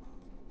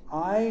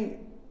I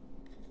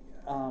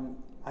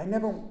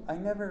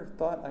never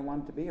thought I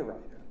wanted to be a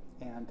writer.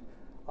 And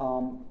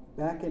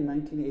back in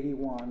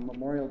 1981,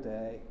 Memorial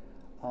Day,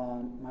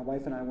 my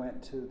wife and I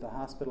went to the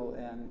hospital,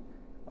 and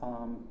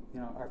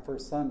our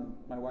first son,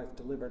 my wife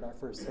delivered our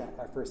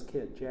first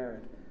kid,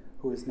 Jared,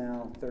 who is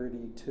now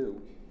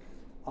 32.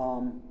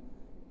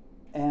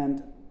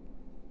 And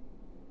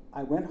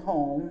I went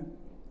home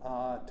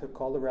to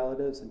call the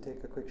relatives and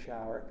take a quick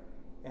shower,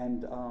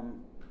 and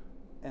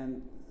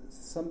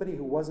somebody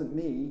who wasn't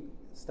me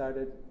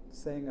started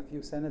saying a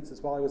few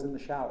sentences while I was in the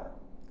shower,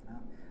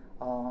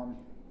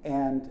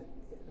 and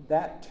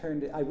that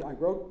turned. I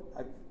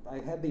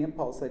had the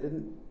impulse.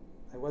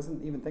 I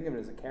wasn't even thinking of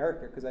it as a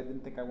character because I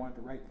didn't think I wanted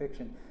to write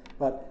fiction,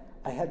 but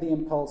I had the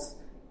impulse,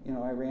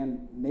 I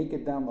ran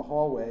naked down the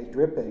hallway,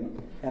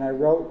 dripping, and I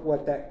wrote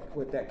what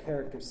that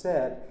character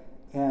said,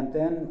 and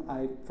then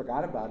I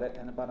forgot about it,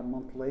 and about a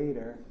month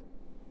later,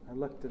 I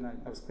looked and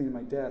I was cleaning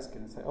my desk,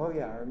 and I said, oh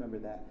yeah, I remember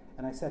that.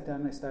 And I sat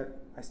down and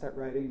I start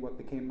writing what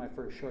became my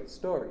first short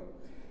story.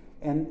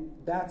 And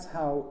that's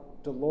how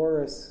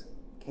Dolores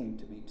came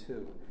to me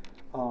too.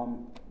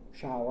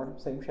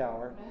 Same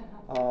shower,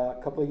 a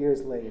couple of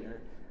years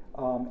later.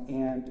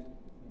 And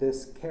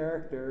this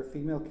character,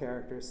 female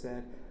character,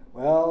 said,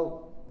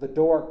 well, the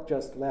dork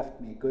just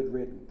left me, good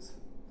riddance.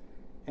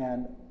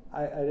 And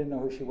I didn't know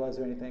who she was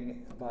or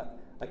anything, but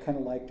I kind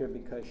of liked her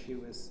because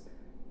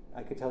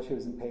I could tell she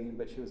was in pain,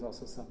 but she was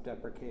also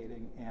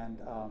self-deprecating, and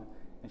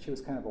she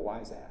was kind of a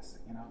wise ass,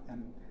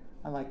 and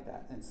I liked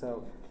that. And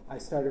so I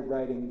started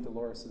writing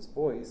Dolores's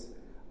voice.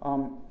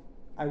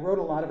 I wrote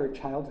a lot of her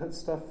childhood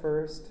stuff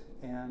first,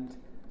 and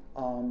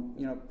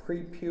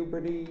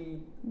pre-puberty,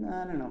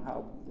 I don't know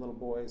how little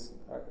boys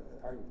are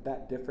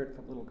that different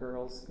from little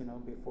girls,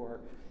 before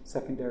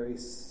secondary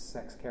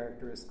sex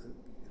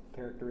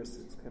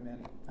characteristics come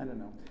in. I don't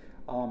know.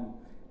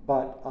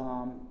 But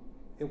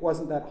it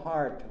wasn't that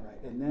hard to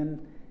write. And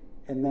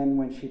then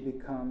when she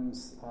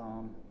becomes,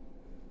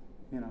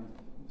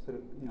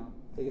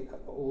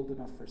 old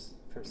enough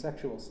for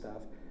sexual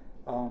stuff,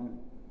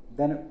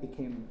 then it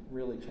became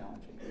really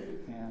challenging.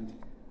 And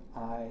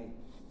I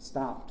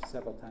stopped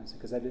several times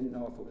because I didn't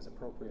know if it was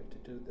appropriate to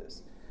do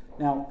this.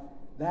 Now,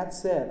 that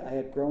said, I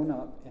had grown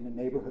up in a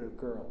neighborhood of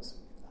girls.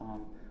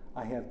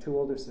 I have 2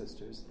 older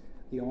sisters.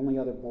 The only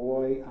other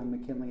boy on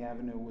McKinley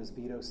Avenue was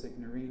Vito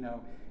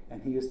Signorino,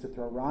 and he used to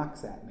throw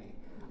rocks at me.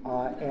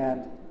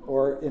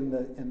 Or in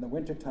the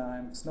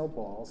wintertime,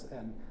 snowballs.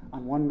 And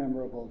on one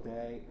memorable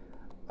day,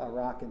 a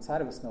rock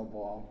inside of a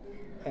snowball.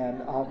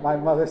 And my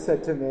mother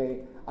said to me,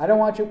 I don't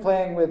want you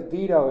playing with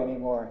Vito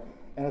anymore.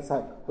 And it's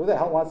like, who the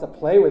hell wants to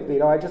play with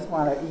Vito? I just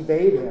want to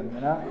evade him,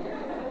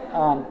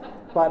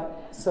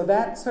 But so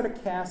that sort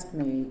of cast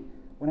me,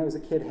 when I was a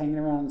kid hanging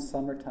around in the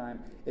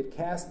summertime, it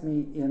cast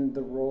me in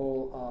the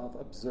role of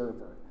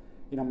observer.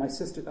 My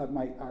sister,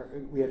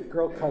 we had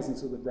girl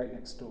cousins who lived right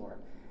next door.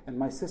 And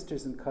my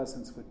sisters and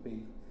cousins would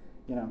be,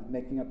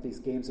 making up these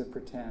games of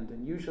pretend.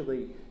 And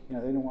usually, they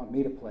didn't want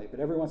me to play. But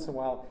every once in a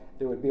while,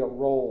 there would be a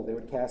role. They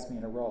would cast me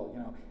in a role,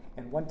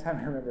 And one time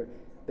I remember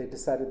they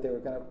decided they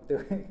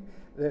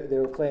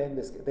were playing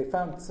this. They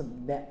found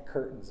some net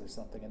curtains or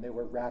something, and they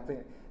were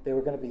going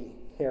to be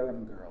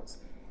harem girls.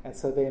 And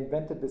so they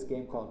invented this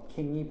game called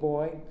Kingy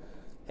Boy.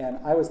 And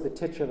I was the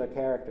titular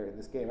character in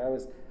this game. I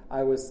was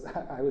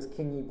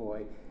Kingy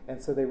Boy.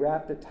 And so they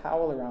wrapped a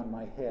towel around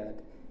my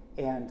head,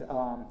 and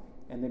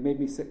they made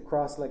me sit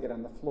cross-legged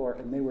on the floor,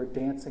 and they were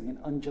dancing and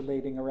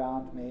undulating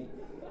around me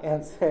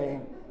and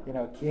saying,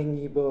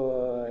 Kingy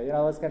Boy,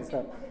 all this kind of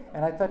stuff.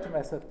 And I thought to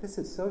myself, this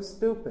is so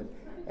stupid.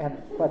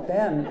 But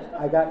then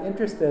I got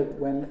interested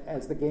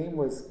as the game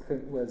was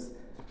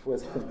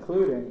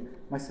concluding.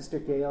 My sister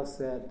Gail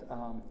said,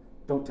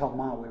 don't tell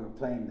Mom we were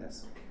playing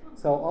this.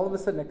 So all of a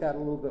sudden it got a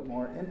little bit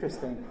more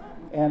interesting.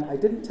 And I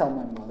didn't tell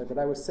my mother, but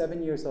I was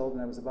 7 years old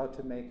and I was about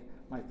to make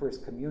my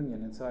first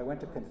communion. And so I went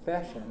to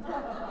confession,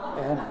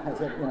 and I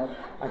said,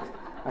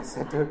 I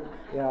said to her,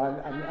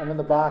 I'm in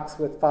the box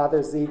with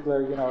Father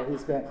Ziegler,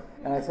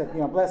 and I said,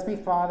 bless me,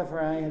 Father, for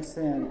I have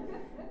sinned.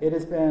 It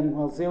has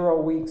been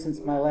 0 weeks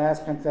since my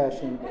last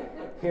confession.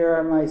 Here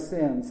are my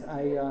sins.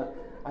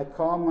 I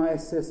called my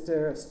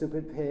sister a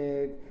stupid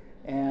pig,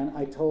 and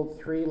I told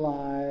 3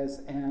 lies,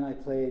 and I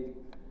played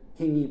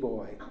Kingy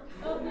Boy.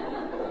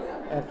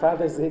 And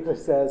Father Ziegler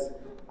says,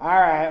 all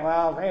right,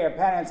 well, for your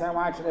penance, I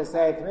want you to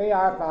say 3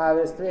 Our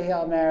Fathers, 3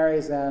 Hail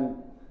Marys,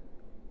 and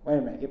wait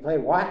a minute, you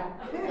played what?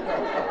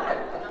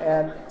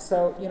 And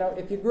so,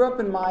 if you grew up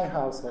in my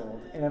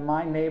household and in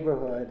my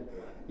neighborhood,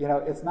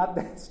 it's not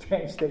that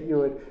strange that you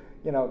would,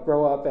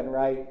 grow up and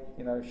write,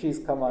 She's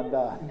Come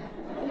Undone.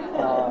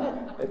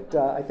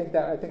 I think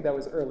that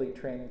was early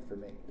training for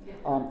me.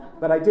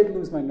 But I did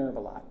lose my nerve a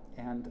lot.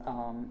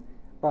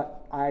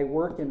 But I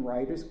work in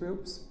writers'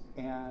 groups,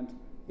 and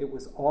it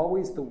was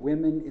always the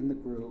women in the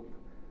group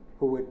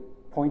who would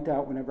point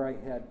out whenever I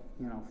had,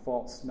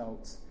 false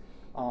notes.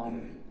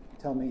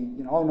 Tell me,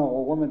 oh no,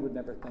 a woman would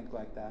never think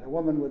like that. A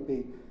woman would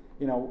be,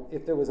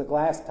 if there was a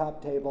glass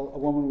top table, a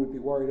woman would be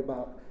worried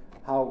about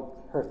how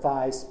her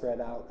thighs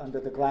spread out under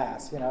the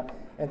glass, and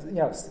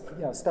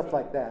stuff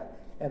like that.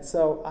 And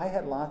so I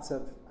had lots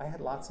of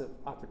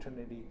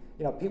opportunity.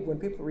 When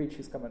people read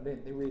She's Coming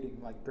In, they're reading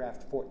like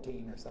draft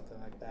 14 or something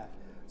like that.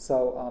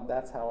 So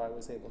that's how I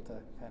was able to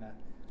kind of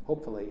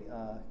hopefully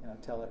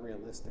tell it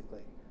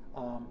realistically.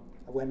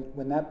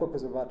 When that book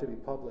was about to be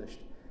published,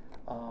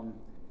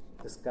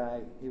 this guy,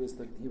 he was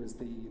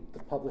the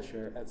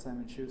publisher at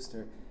Simon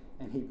Schuster,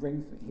 and he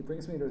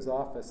brings me to his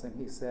office and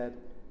he said,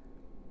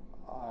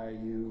 "Are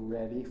you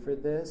ready for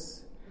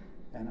this?"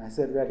 And I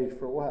said, "Ready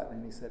for what?"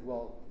 And he said,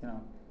 "Well,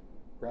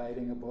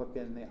 writing a book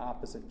in the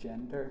opposite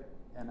gender."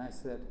 And I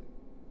said,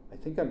 "I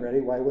think I'm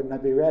ready. Why wouldn't I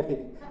be ready?"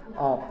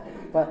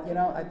 But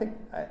I think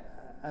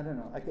I don't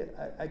know.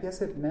 I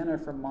guess if men are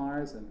from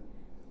Mars and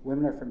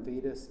women are from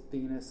Venus.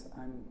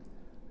 I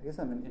guess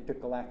I'm an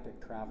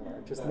intergalactic traveler.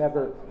 I've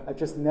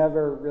just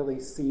never really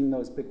seen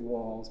those big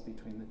walls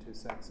between the two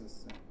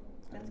sexes. So,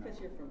 That's because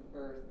you're from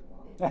Earth.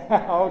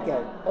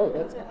 Okay. Oh,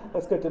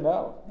 that's good to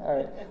know. All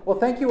right. Well,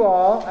 thank you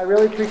all. I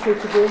really appreciate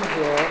you being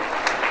here.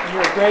 And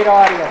you're a great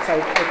audience. I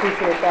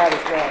appreciate that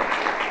as well.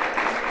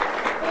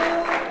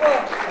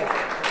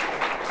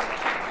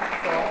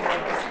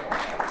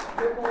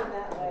 You're going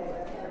that way.